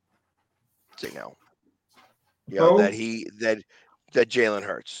to know. That Jalen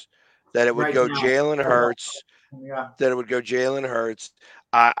Hurts. That it would Right go now. Jalen Hurts. Yeah. That it would go Jalen Hurts.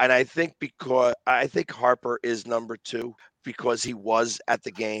 And I think Harper is number 2 because he was at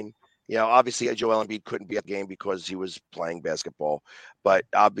the game. Obviously Joel Embiid couldn't be at the game because he was playing basketball. But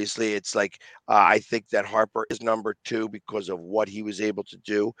obviously it's like I think that Harper is number 2 because of what he was able to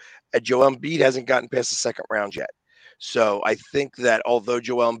do. And Joel Embiid hasn't gotten past the second round yet. So I think that although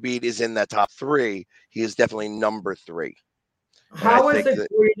Joel Embiid is in that top 3, he is definitely number 3. How is it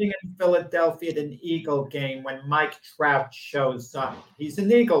greeting in Philadelphia at an Eagle game when Mike Trout shows up? He's an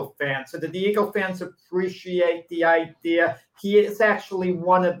Eagle fan, so do the Eagle fans appreciate the idea he is actually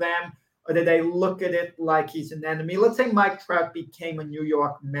one of them, or do they look at it like he's an enemy? Let's say Mike Trout became a New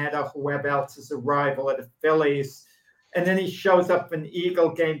York Met or whoever else is a rival of the Phillies, and then he shows up in an Eagle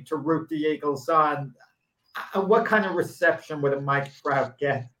game to root the Eagles on. What kind of reception would a Mike Trout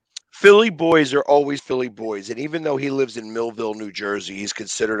get? Philly boys are always Philly boys, and even though he lives in Millville, New Jersey, he's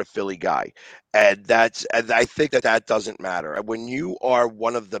considered a Philly guy, and I think that doesn't matter. When you are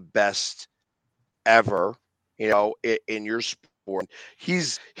one of the best ever, in your sport,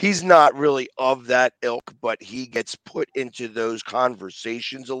 he's not really of that ilk, but he gets put into those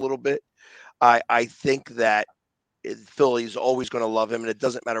conversations a little bit. I think that Philly's always going to love him, and it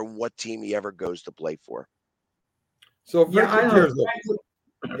doesn't matter what team he ever goes to play for. So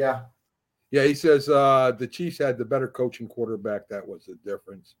yeah. Yeah, he says the Chiefs had the better coaching quarterback. That was the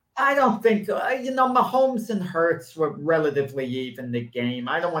difference. I don't think so. Mahomes and Hurts were relatively even the game.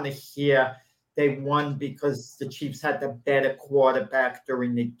 I don't want to hear they won because the Chiefs had the better quarterback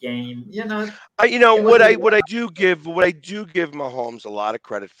during the game. What I do give Mahomes a lot of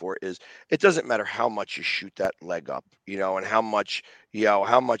credit for is it doesn't matter how much you shoot that leg up, and how much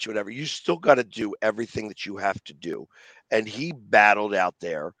whatever. You still got to do everything that you have to do, and he battled out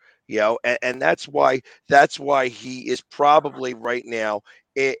there. And that's why he is probably right now,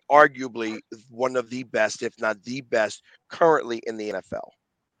 arguably one of the best, if not the best, currently in the NFL.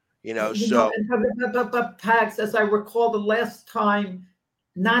 But Pax, as I recall, the last time,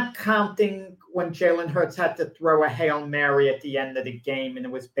 not counting when Jalen Hurts had to throw a Hail Mary at the end of the game and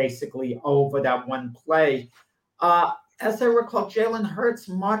it was basically over that one play. As I recall, Jalen Hurts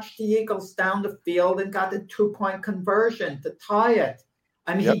marched the Eagles down the field and got a 2-point conversion to tie it.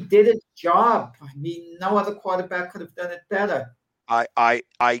 I mean, He did his job. I mean, no other quarterback could have done it better. I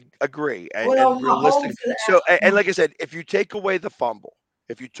agree. And realistic. So, and like I said, if you take away the fumble,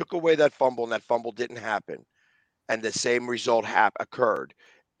 if you took away that fumble and that fumble didn't happen, and the same result occurred,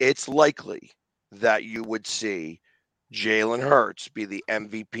 it's likely that you would see Jalen Hurts be the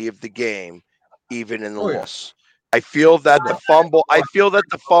MVP of the game, even in the loss. I feel that the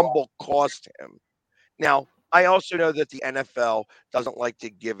fumble cost him. Now, I also know that the NFL doesn't like to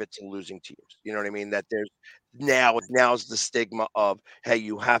give it to losing teams. You know what I mean? That there's now's the stigma of, hey,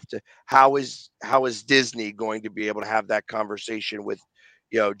 you have to. How is Disney going to be able to have that conversation with,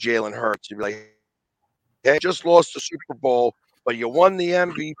 Jalen Hurts and be like, hey, just lost the Super Bowl, but you won the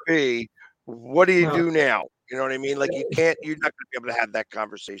MVP. What do you do now? You know what I mean? Like you're not going to be able to have that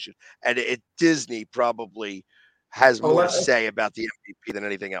conversation. And Disney probably has more to say about the MVP than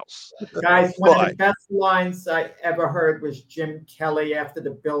anything else. Guys, one of the best lines I ever heard was Jim Kelly after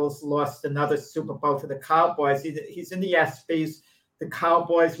the Bills lost another Super Bowl to the Cowboys. He's in the ESPYs. The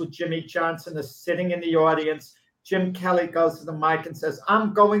Cowboys with Jimmy Johnson are sitting in the audience. Jim Kelly goes to the mic and says,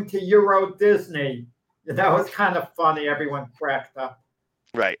 "I'm going to Euro Disney." That was kind of funny. Everyone cracked up.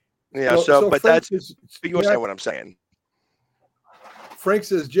 Right. Yeah. So but Frank you understand what I'm saying. Frank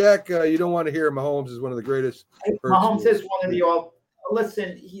says, Jack, you don't want to hear Mahomes is one of the greatest. Mahomes is one of the all.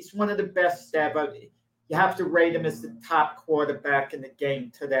 Listen, he's one of the best ever. You have to rate him as the top quarterback in the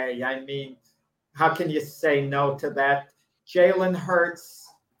game today. I mean, how can you say no to that? Jalen Hurts,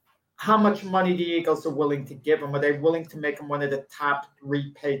 how much money the Eagles are willing to give him? Are they willing to make him one of the top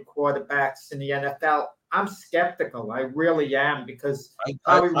 3 paid quarterbacks in the NFL? I'm skeptical. I really am, because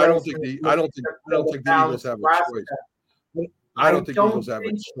I don't think the Eagles have a choice. I don't think the Eagles have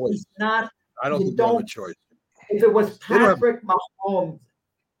a choice. I don't think they have a choice. If it was Patrick Mahomes,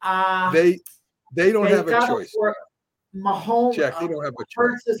 they don't have a choice. Mahomes, Jack, they don't have a choice.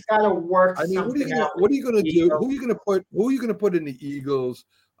 Hurts has got to work. I mean, what are you going to do? Who are you going to put in the Eagles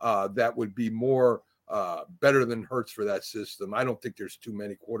that would be more better than Hurts for that system? I don't think there's too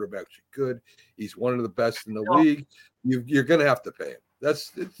many quarterbacks you could. He's one of the best in the league. You're going to have to pay him.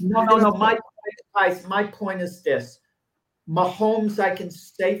 No. My point is this. Mahomes, I can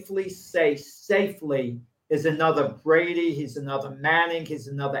safely say, is another Brady. He's another Manning. He's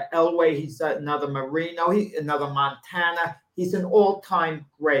another Elway. He's another Marino. He's another Montana. He's an all-time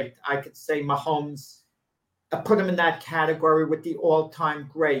great. I could say Mahomes. I put him in that category with the all-time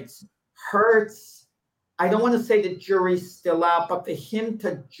greats. Hurts, I don't want to say the jury's still out, but for him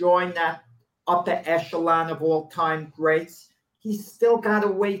to join that upper echelon of all-time greats, he's still got a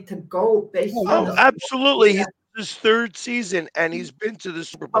way to go. Absolutely. He's his 3rd season, and he's been to the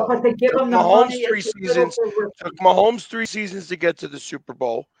Super Bowl. But to give him the money, took Mahomes 3 seasons to get to the Super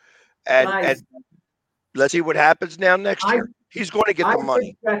Bowl, and let's see what happens now next year. He's going to get the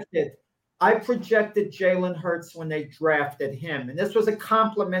money. I projected Jalen Hurts when they drafted him, and this was a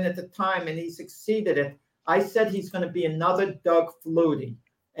compliment at the time, and he's exceeded it. I said he's going to be another Doug Flutie,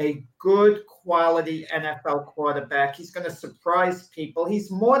 a good quality NFL quarterback. He's going to surprise people.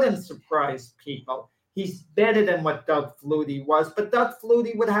 He's more than surprised people. He's better than what Doug Flutie was, but Doug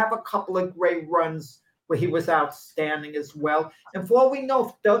Flutie would have a couple of great runs where he was outstanding as well. And for all we know,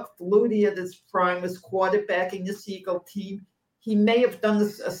 if Doug Flutie at his prime was quarterbacking this Eagle team, he may have done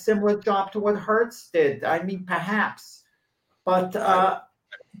a similar job to what Hurts did. I mean, perhaps. But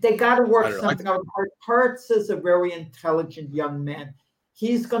they got to work something out. Hurts is a very intelligent young man.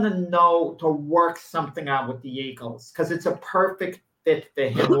 He's going to know to work something out with the Eagles because it's a perfect fit for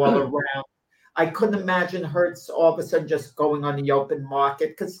him all around. I couldn't imagine Hurts all of a sudden just going on the open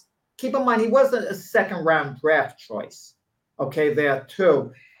market because keep in mind, he wasn't a 2nd-round draft choice. Okay, there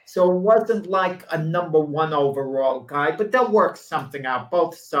too. So it wasn't like a number 1 overall guy, but they'll work something out.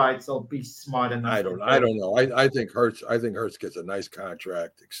 Both sides will be smart enough. I don't know. I think Hurts gets a nice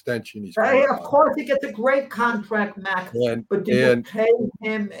contract extension. Of course, he gets a great contract, Mac. But do you pay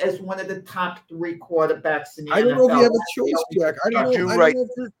him as one of the top 3 quarterbacks in the NFL? I don't know if you have a choice, Jack. I don't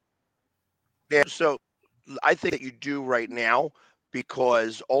know. Yeah, so I think that you do right now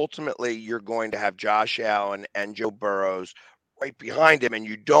because ultimately you're going to have Josh Allen and Joe Burrows right behind him, and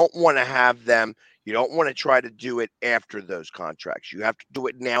you don't want to have them. You don't want to try to do it after those contracts. You have to do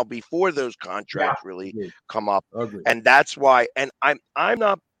it now before those contracts really come up, and that's why. And I'm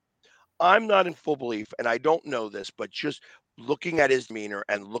not in full belief, and I don't know this, but just looking at his demeanor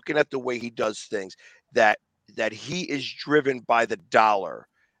and looking at the way he does things, that he is driven by the dollar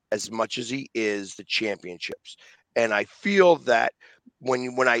as much as he is the championships. And I feel that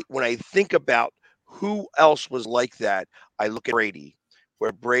when I think about who else was like that, I look at Brady,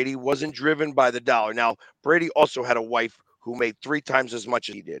 where Brady wasn't driven by the dollar. Now, Brady also had a wife who made 3 times as much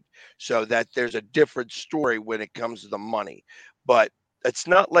as he did, so that there's a different story when it comes to the money. But it's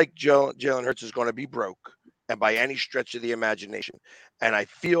not like Jalen Hurts is going to be broke, and by any stretch of the imagination. And I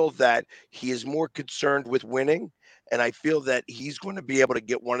feel that he is more concerned with winning. And I feel that he's going to be able to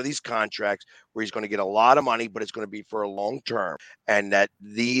get one of these contracts where he's going to get a lot of money, but it's going to be for a long term. And that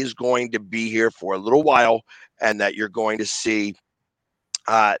he's going to be here for a little while, and that you're going to see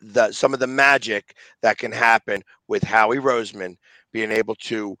some of the magic that can happen with Howie Roseman being able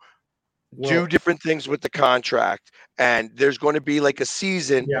to do different things with the contract. And there's going to be like a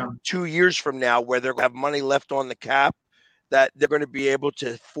season 2 years from now where they're going to have money left on the cap, that they're going to be able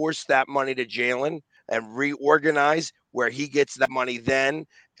to force that money to Jalen and reorganize where he gets that money then,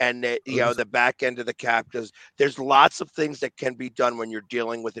 and the back end of the cap does. There's lots of things that can be done when you're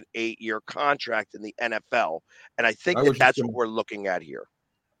dealing with an 8-year contract in the NFL, and I think that's what we're looking at here.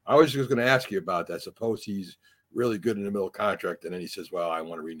 I was just going to ask you about that. Suppose he's really good in the middle of contract, and then he says, "Well, I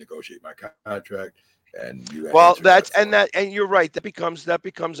want to renegotiate my contract." And you're right. That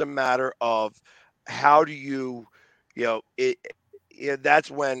becomes a matter of how do you,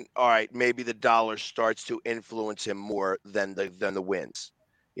 that's when, all right, maybe the dollar starts to influence him more than the wins,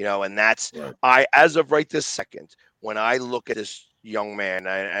 and that's right. As of right this second, when I look at this young man,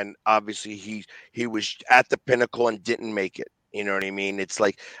 and obviously he was at the pinnacle and didn't make it. You know what I mean? It's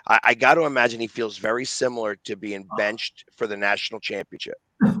like I got to imagine he feels very similar to being benched for the national championship.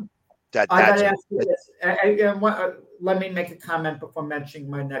 I got to ask you this. Let me make a comment before mentioning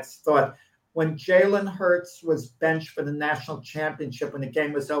my next thought. When Jalen Hurts was benched for the national championship, when the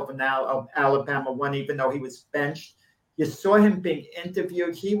game was over, now Alabama won, even though he was benched, you saw him being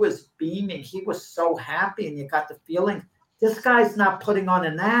interviewed. He was beaming. He was so happy, and you got the feeling this guy's not putting on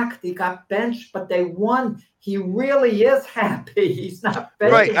an act. He got benched, but they won. He really is happy. He's not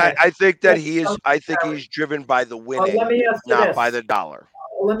right. I think that he is. I think he's driven by the winning, not by the dollar.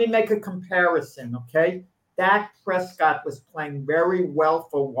 Let me make a comparison, okay? Dak Prescott was playing very well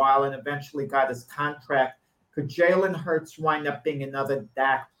for a while and eventually got his contract. Could Jalen Hurts wind up being another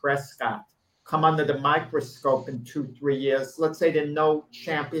Dak Prescott? Come under the microscope in 2-3 years. Let's say there are no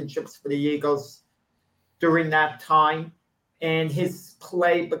championships for the Eagles during that time, and his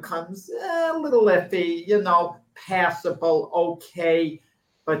play becomes a little iffy, passable, okay,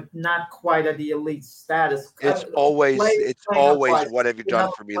 but not quite at the elite status. It's always what have you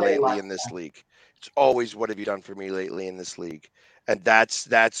done for me lately in this league? It's always what have you done for me lately in this league? And that's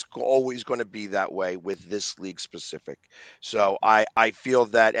always going to be that way with this league specific. So I feel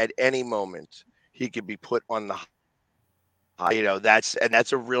that at any moment he could be put on the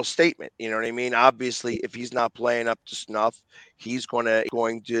that's a real statement. You know what I mean? Obviously, if he's not playing up to snuff, he's going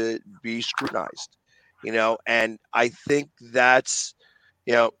to be scrutinized. And I think that's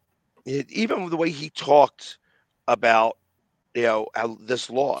even the way he talked about this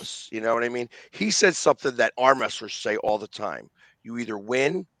loss. You know what I mean? He said something that arm wrestlers say all the time: you either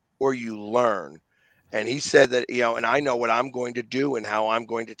win or you learn. And he said that, and I know what I'm going to do and how I'm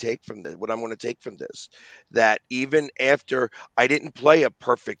going to take from this, what I'm going to take from this, that even after I didn't play a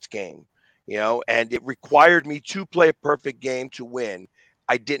perfect game, and it required me to play a perfect game to win,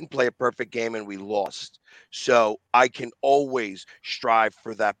 I didn't play a perfect game and we lost. So I can always strive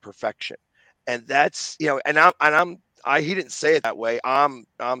for that perfection. And that's, he didn't say it that way. I'm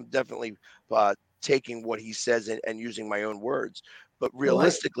definitely taking what he says and using my own words. But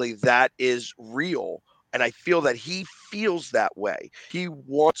realistically, that is real. And I feel that he feels that way. He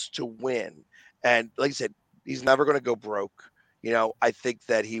wants to win. And like I said, he's never going to go broke. I think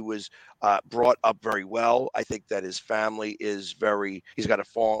that he was brought up very well. I think that his family is he's got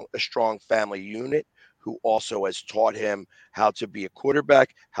a strong family unit who also has taught him how to be a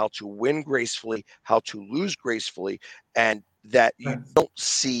quarterback, how to win gracefully, how to lose gracefully, and that you don't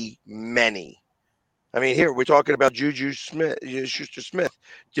see many. I mean, here we're talking about Juju Schuster-Smith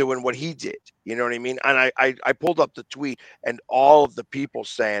doing what he did. You know what I mean? And I pulled up the tweet and all of the people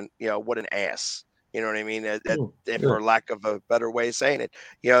saying, what an ass. You know what I mean? For lack of a better way of saying it,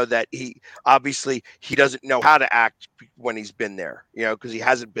 that he doesn't know how to act when he's been there, because he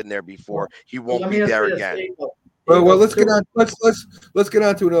hasn't been there before. He won't be there again. Well, let's get on. Let's get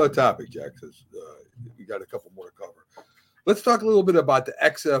on to another topic, Jack, because we got a couple more to cover. Let's talk a little bit about the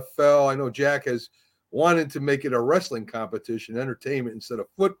XFL. I know Jack has wanted to make it a wrestling competition, entertainment instead of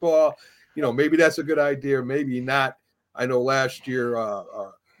football. Maybe that's a good idea, maybe not. I know last year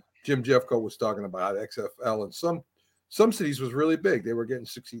Jim Jeffcoat was talking about XFL, and some cities was really big. They were getting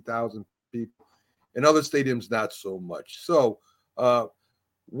 60,000 people. In other stadiums, not so much. So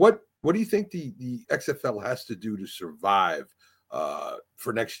what do you think the XFL has to do to survive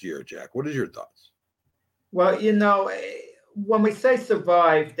for next year, Jack? What are your thoughts? Well, when we say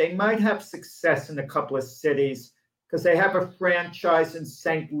survive, they might have success in a couple of cities because they have a franchise in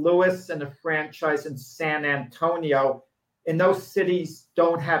St. Louis and a franchise in San Antonio. And those cities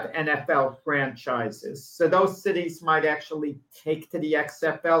don't have NFL franchises. So those cities might actually take to the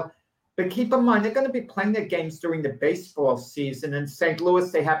XFL. But keep in mind, they're going to be playing their games during the baseball season. In St.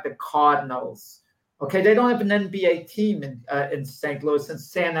 Louis, they have the Cardinals. Okay, they don't have an NBA team in St. Louis, and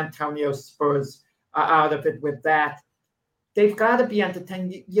San Antonio Spurs are out of it with that. They've got to be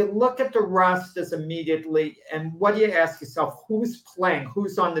entertaining. You look at the rosters immediately, and what do you ask yourself? Who's playing?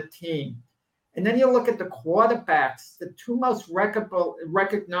 Who's on the team? And then you look at the quarterbacks. The two most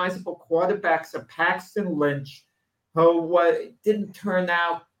recognizable quarterbacks are Paxton Lynch, who didn't turn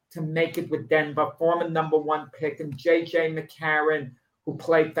out to make it with Denver, former number 1 pick, and J.J. McCarron, who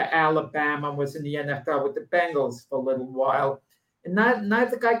played for Alabama and was in the NFL with the Bengals for a little while. And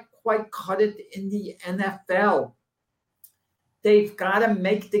neither guy quite cut it in the NFL. They've got to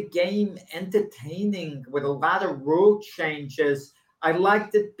make the game entertaining with a lot of rule changes. I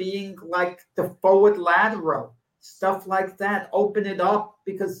liked it being like the forward lateral, stuff like that. Open it up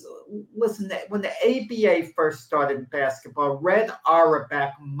because, listen, when the ABA first started in basketball, Red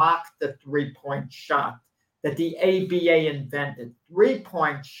Auerbach mocked the three-point shot that the ABA invented.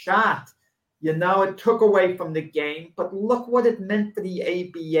 Three-point shot, it took away from the game, but look what it meant for the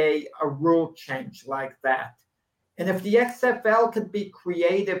ABA, a rule change like that. And if the XFL could be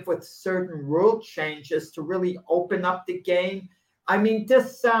creative with certain rule changes to really open up the game, I mean,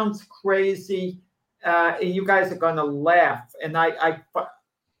 this sounds crazy, and you guys are going to laugh. And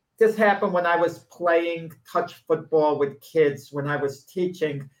this happened when I was playing touch football with kids when I was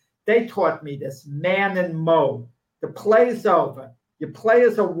teaching. They taught me this, man and mo. The play's over. Your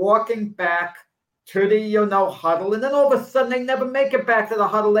players are walking back to the, huddle, and then all of a sudden they never make it back to the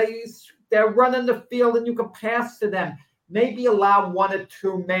huddle. They're running the field and you can pass to them. Maybe allow 1 or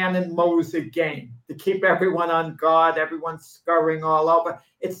 2 man and mows a game to keep everyone on guard, everyone scurrying all over.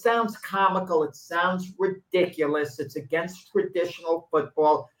 It sounds comical. It sounds ridiculous. It's against traditional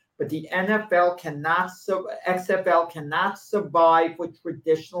football, but the XFL cannot survive with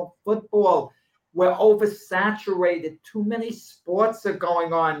traditional football. We're oversaturated. Too many sports are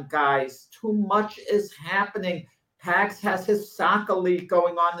going on, guys. Too much is happening. PAGS has his soccer league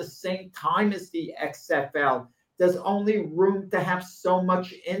going on the same time as the XFL. There's only room to have so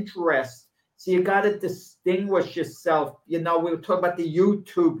much interest. So you got to distinguish yourself. We were talking about the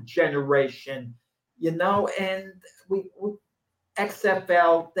YouTube generation, and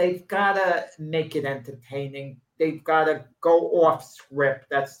XFL, they've got to make it entertaining. They've got to go off script.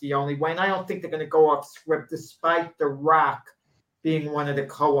 That's the only way. And I don't think they're going to go off script, despite The Rock being one of the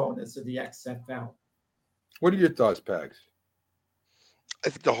co-owners of the XFL. What are your thoughts, Pags? I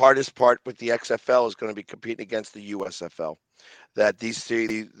think the hardest part with the XFL is going to be competing against the USFL. That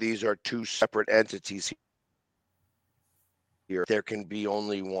these are 2 separate entities here. There can be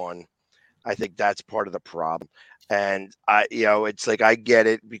only one. I think that's part of the problem. And it's like I get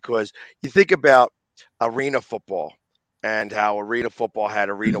it because you think about arena football and how arena football had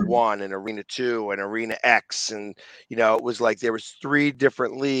Arena 1 and Arena 2 and Arena X. And, it was like there was 3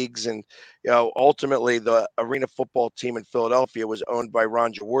 different leagues. And, ultimately the arena football team in Philadelphia was owned by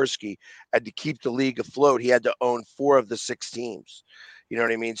Ron Jaworski. And to keep the league afloat, he had to own 4 of the 6 teams. You know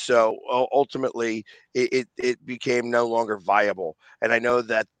what I mean? So ultimately it became no longer viable. And I know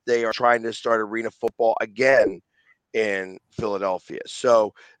that they are trying to start arena football again in Philadelphia.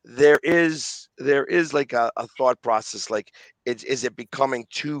 So there is like a thought process, like is it becoming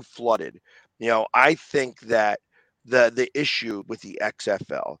too flooded? I think that the issue with the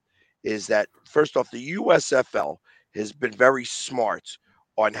XFL is that, first off, the USFL has been very smart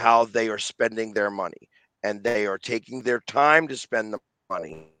on how they are spending their money, and they are taking their time to spend the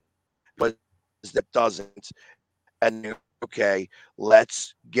money, but that doesn't. And okay,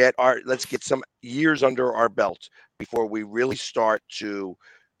 let's get some years under our belt before we really start to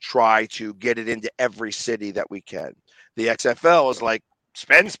try to get it into every city that we can. The XFL is like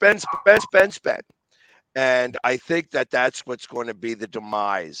spend. And I think that that's what's going to be the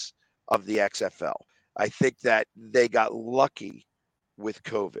demise of the XFL. I think that they got lucky with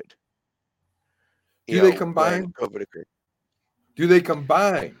COVID. Do they combine? COVID occurred. Do they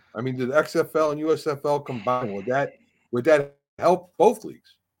combine? I mean, did XFL and USFL combine? Would that help both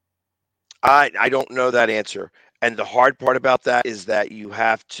leagues? I don't know that answer. And the hard part about that is that you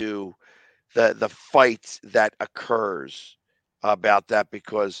have to the fight that occurs about that,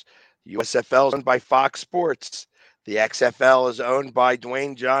 because USFL is owned by Fox Sports. The XFL is owned by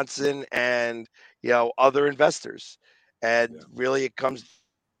Dwayne Johnson and other investors. And really it comes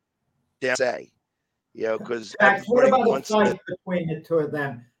down to say, because what about a fight between the 2 of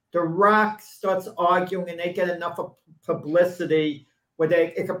them? The Rock starts arguing and they get enough of publicity where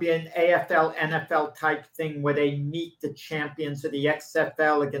it could be an AFL, NFL type thing where they meet the champions of the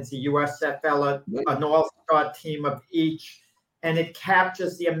XFL against the USFL, an all-star team of each. And it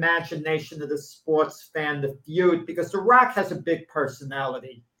captures the imagination of the sports fan, the feud, because The Rock has a big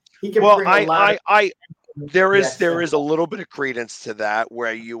personality. He can bring a lot there is a little bit of credence to that,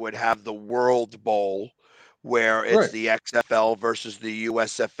 where you would have the World Bowl, where it's the XFL versus the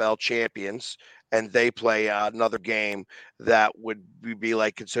USFL champions, and they play another game that would be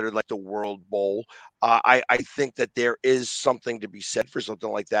like considered like the World Bowl. I think that there is something to be said for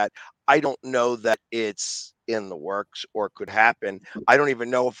something like that. I don't know that it's in the works or could happen. I don't even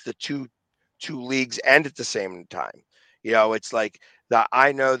know if the two leagues end at the same time. It's like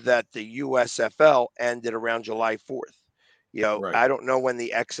I know that the USFL ended around July 4th. Right. I don't know when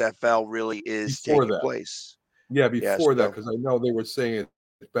the XFL really is Before taking that. place. Yeah, before that, so because I know they were saying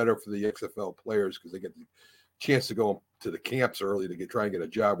it's better for the XFL players because they get the chance to go to the camps early to try and get a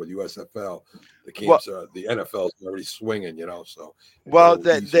job with USFL. The camps, the NFL is already swinging, so it's a little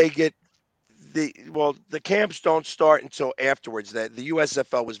easier. they get the camps don't start until afterwards. That the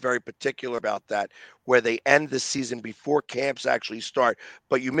USFL was very particular about that, where they end the season before camps actually start,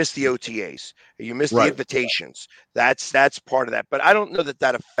 but you miss the OTAs, you miss the Right. invitations. That's part of that. But I don't know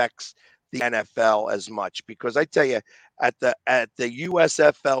that affects the NFL as much, because I tell you, at the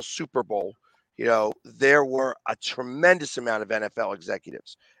USFL Super Bowl, there were a tremendous amount of NFL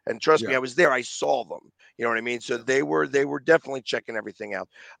executives, and trust me, I was there. I saw them. You know what I mean? So they were definitely checking everything out.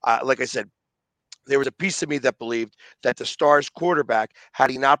 Like I said, there was a piece of me that believed that the Stars quarterback, had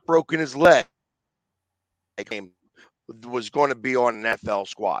he not broken his leg, was going to be on an NFL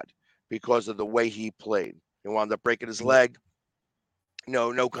squad because of the way he played. He wound up breaking his leg.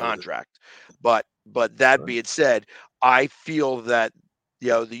 No contract. But that being said, I feel that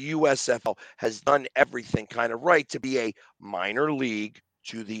the USFL has done everything kind of right to be a minor league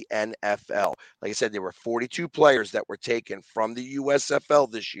to the NFL. Like I said, there were 42 players that were taken from the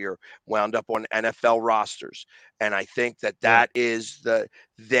USFL this year, wound up on NFL rosters. And I think that is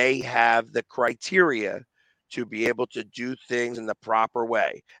they have the criteria to be able to do things in the proper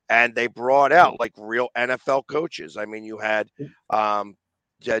way. And they brought out like real NFL coaches. I mean, you had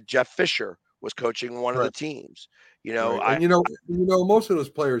Jeff Fisher was coaching one of the teams. Right. And most of those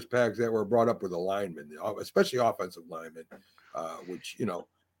players, Pags, that were brought up with a lineman, especially offensive linemen, which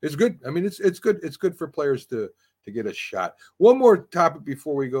is good. I mean, it's good. It's good for players to get a shot. One more topic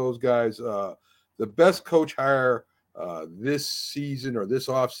before we go, guys. The best coach hire this season or this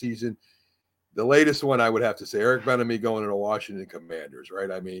off season. The latest one, I would have to say, Eric Bieniemy going to the Washington Commanders.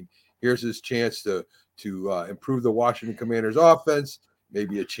 Right. I mean, here's his chance to improve the Washington Commanders offense.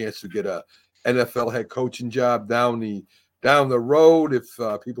 Maybe a chance to get a NFL head coaching job down the road if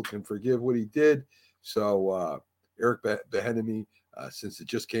people can forgive what he did. So Eric Bieniemy, since it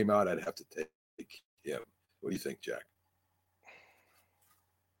just came out, I'd have to take him. What do you think, Jack?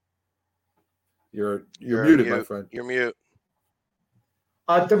 You're muted, my friend. You're mute.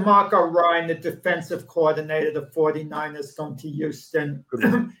 DeMarco Ryan, the defensive coordinator, the 49ers, going to Houston.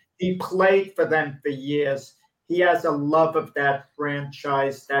 He played for them for years. He has a love of that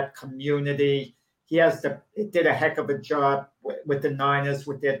franchise, that community. He did a heck of a job with the Niners,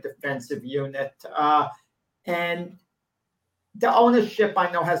 with their defensive unit. And the ownership,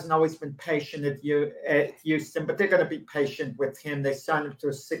 I know, hasn't always been patient at Houston, but they're going to be patient with him. They signed him to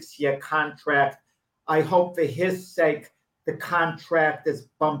a 6-year contract. I hope for his sake, the contract is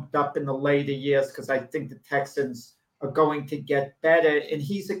bumped up in the later years, because I think the Texans are going to get better. And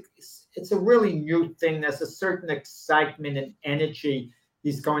it's a really new thing. There's a certain excitement and energy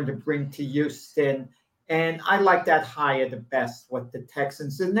he's going to bring to Houston. And I like that hire the best with the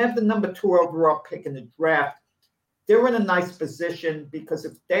Texans. And they have the number 2 overall pick in the draft. They're in a nice position, because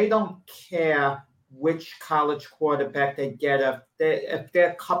if they don't care which college quarterback they get, if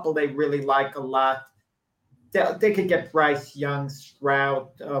they're a couple they really like a lot, they could get Bryce Young, Stroud,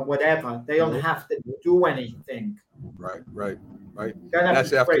 whatever. They don't have to do anything. Right.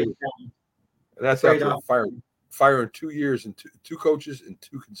 That's after firing 2 years and two coaches in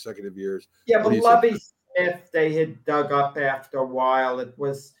 2 consecutive years. Yeah, but Lovie Smith, they had dug up after a while. It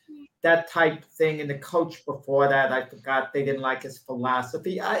was that type thing. And the coach before that, I forgot, they didn't like his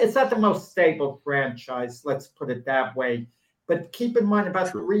philosophy. It's not the most stable franchise, let's put it that way. But keep in mind,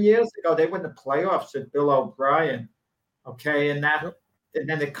 about 3 years ago, they went to playoffs with Bill O'Brien. Okay, and then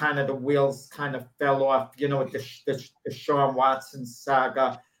the wheels kind of fell off, with the Sean Watson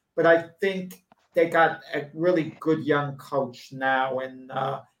saga. But I think they got a really good young coach now, and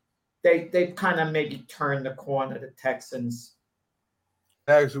they've kind of maybe turned the corner, the Texans.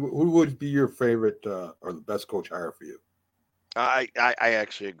 Who would be your favorite or the best coach hire for you? I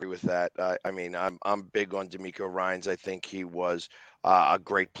actually agree with that. I mean, I'm big on DeMeco Ryans. I think he was a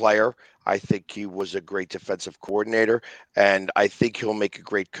great player. I think he was a great defensive coordinator, and I think he'll make a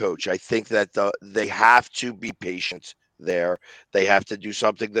great coach. I think that they have to be patient there. They have to do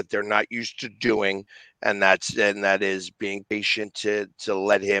something that they're not used to doing, and that is being patient to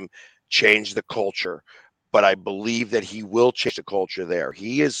let him change the culture. But I believe that he will change the culture there.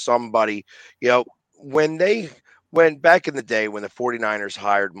 He is somebody, when back in the day, when the 49ers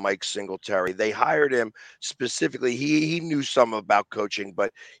hired Mike Singletary, they hired him specifically. He knew some about coaching,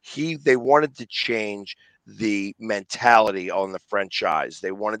 but they wanted to change the mentality on the franchise.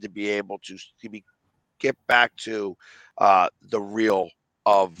 They wanted to be able to get back to the real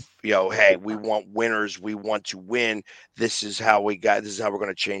of, hey, we want winners. We want to win. This is how we're going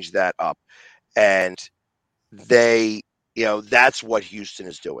to change that up. And they, that's what Houston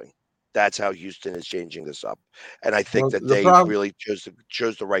is doing. That's how Houston is changing this up. And I think that they really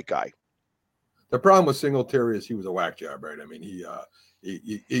chose the right guy. The problem with Singletary is he was a whack job, right? I mean, he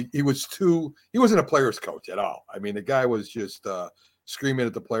wasn't a player's coach at all. I mean, the guy was just screaming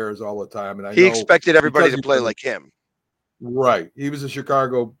at the players all the time. And he expected everybody to play like him. Right. He was a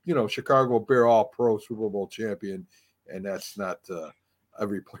Chicago Bear All-Pro Super Bowl champion. And that's not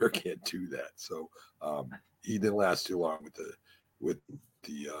every player can't do that. So he didn't last too long with the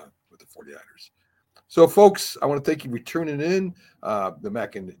 49ers. So, folks, I want to thank you for tuning in. The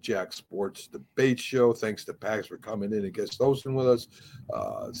Mac and Jack Sports Debate Show. Thanks to Pax for coming in and guest hosting with us.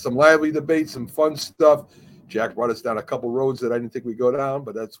 Some lively debate, some fun stuff. Jack brought us down a couple roads that I didn't think we'd go down,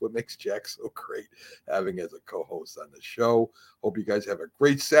 but that's what makes Jack so great, having as a co-host on the show. Hope you guys have a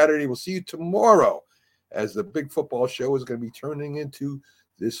great Saturday. We'll see you tomorrow as the big football show is going to be turning into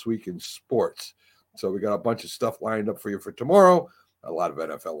This Week in Sports. So we got a bunch of stuff lined up for you for tomorrow. A lot of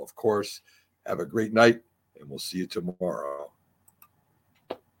NFL, of course. Have a great night, and we'll see you tomorrow.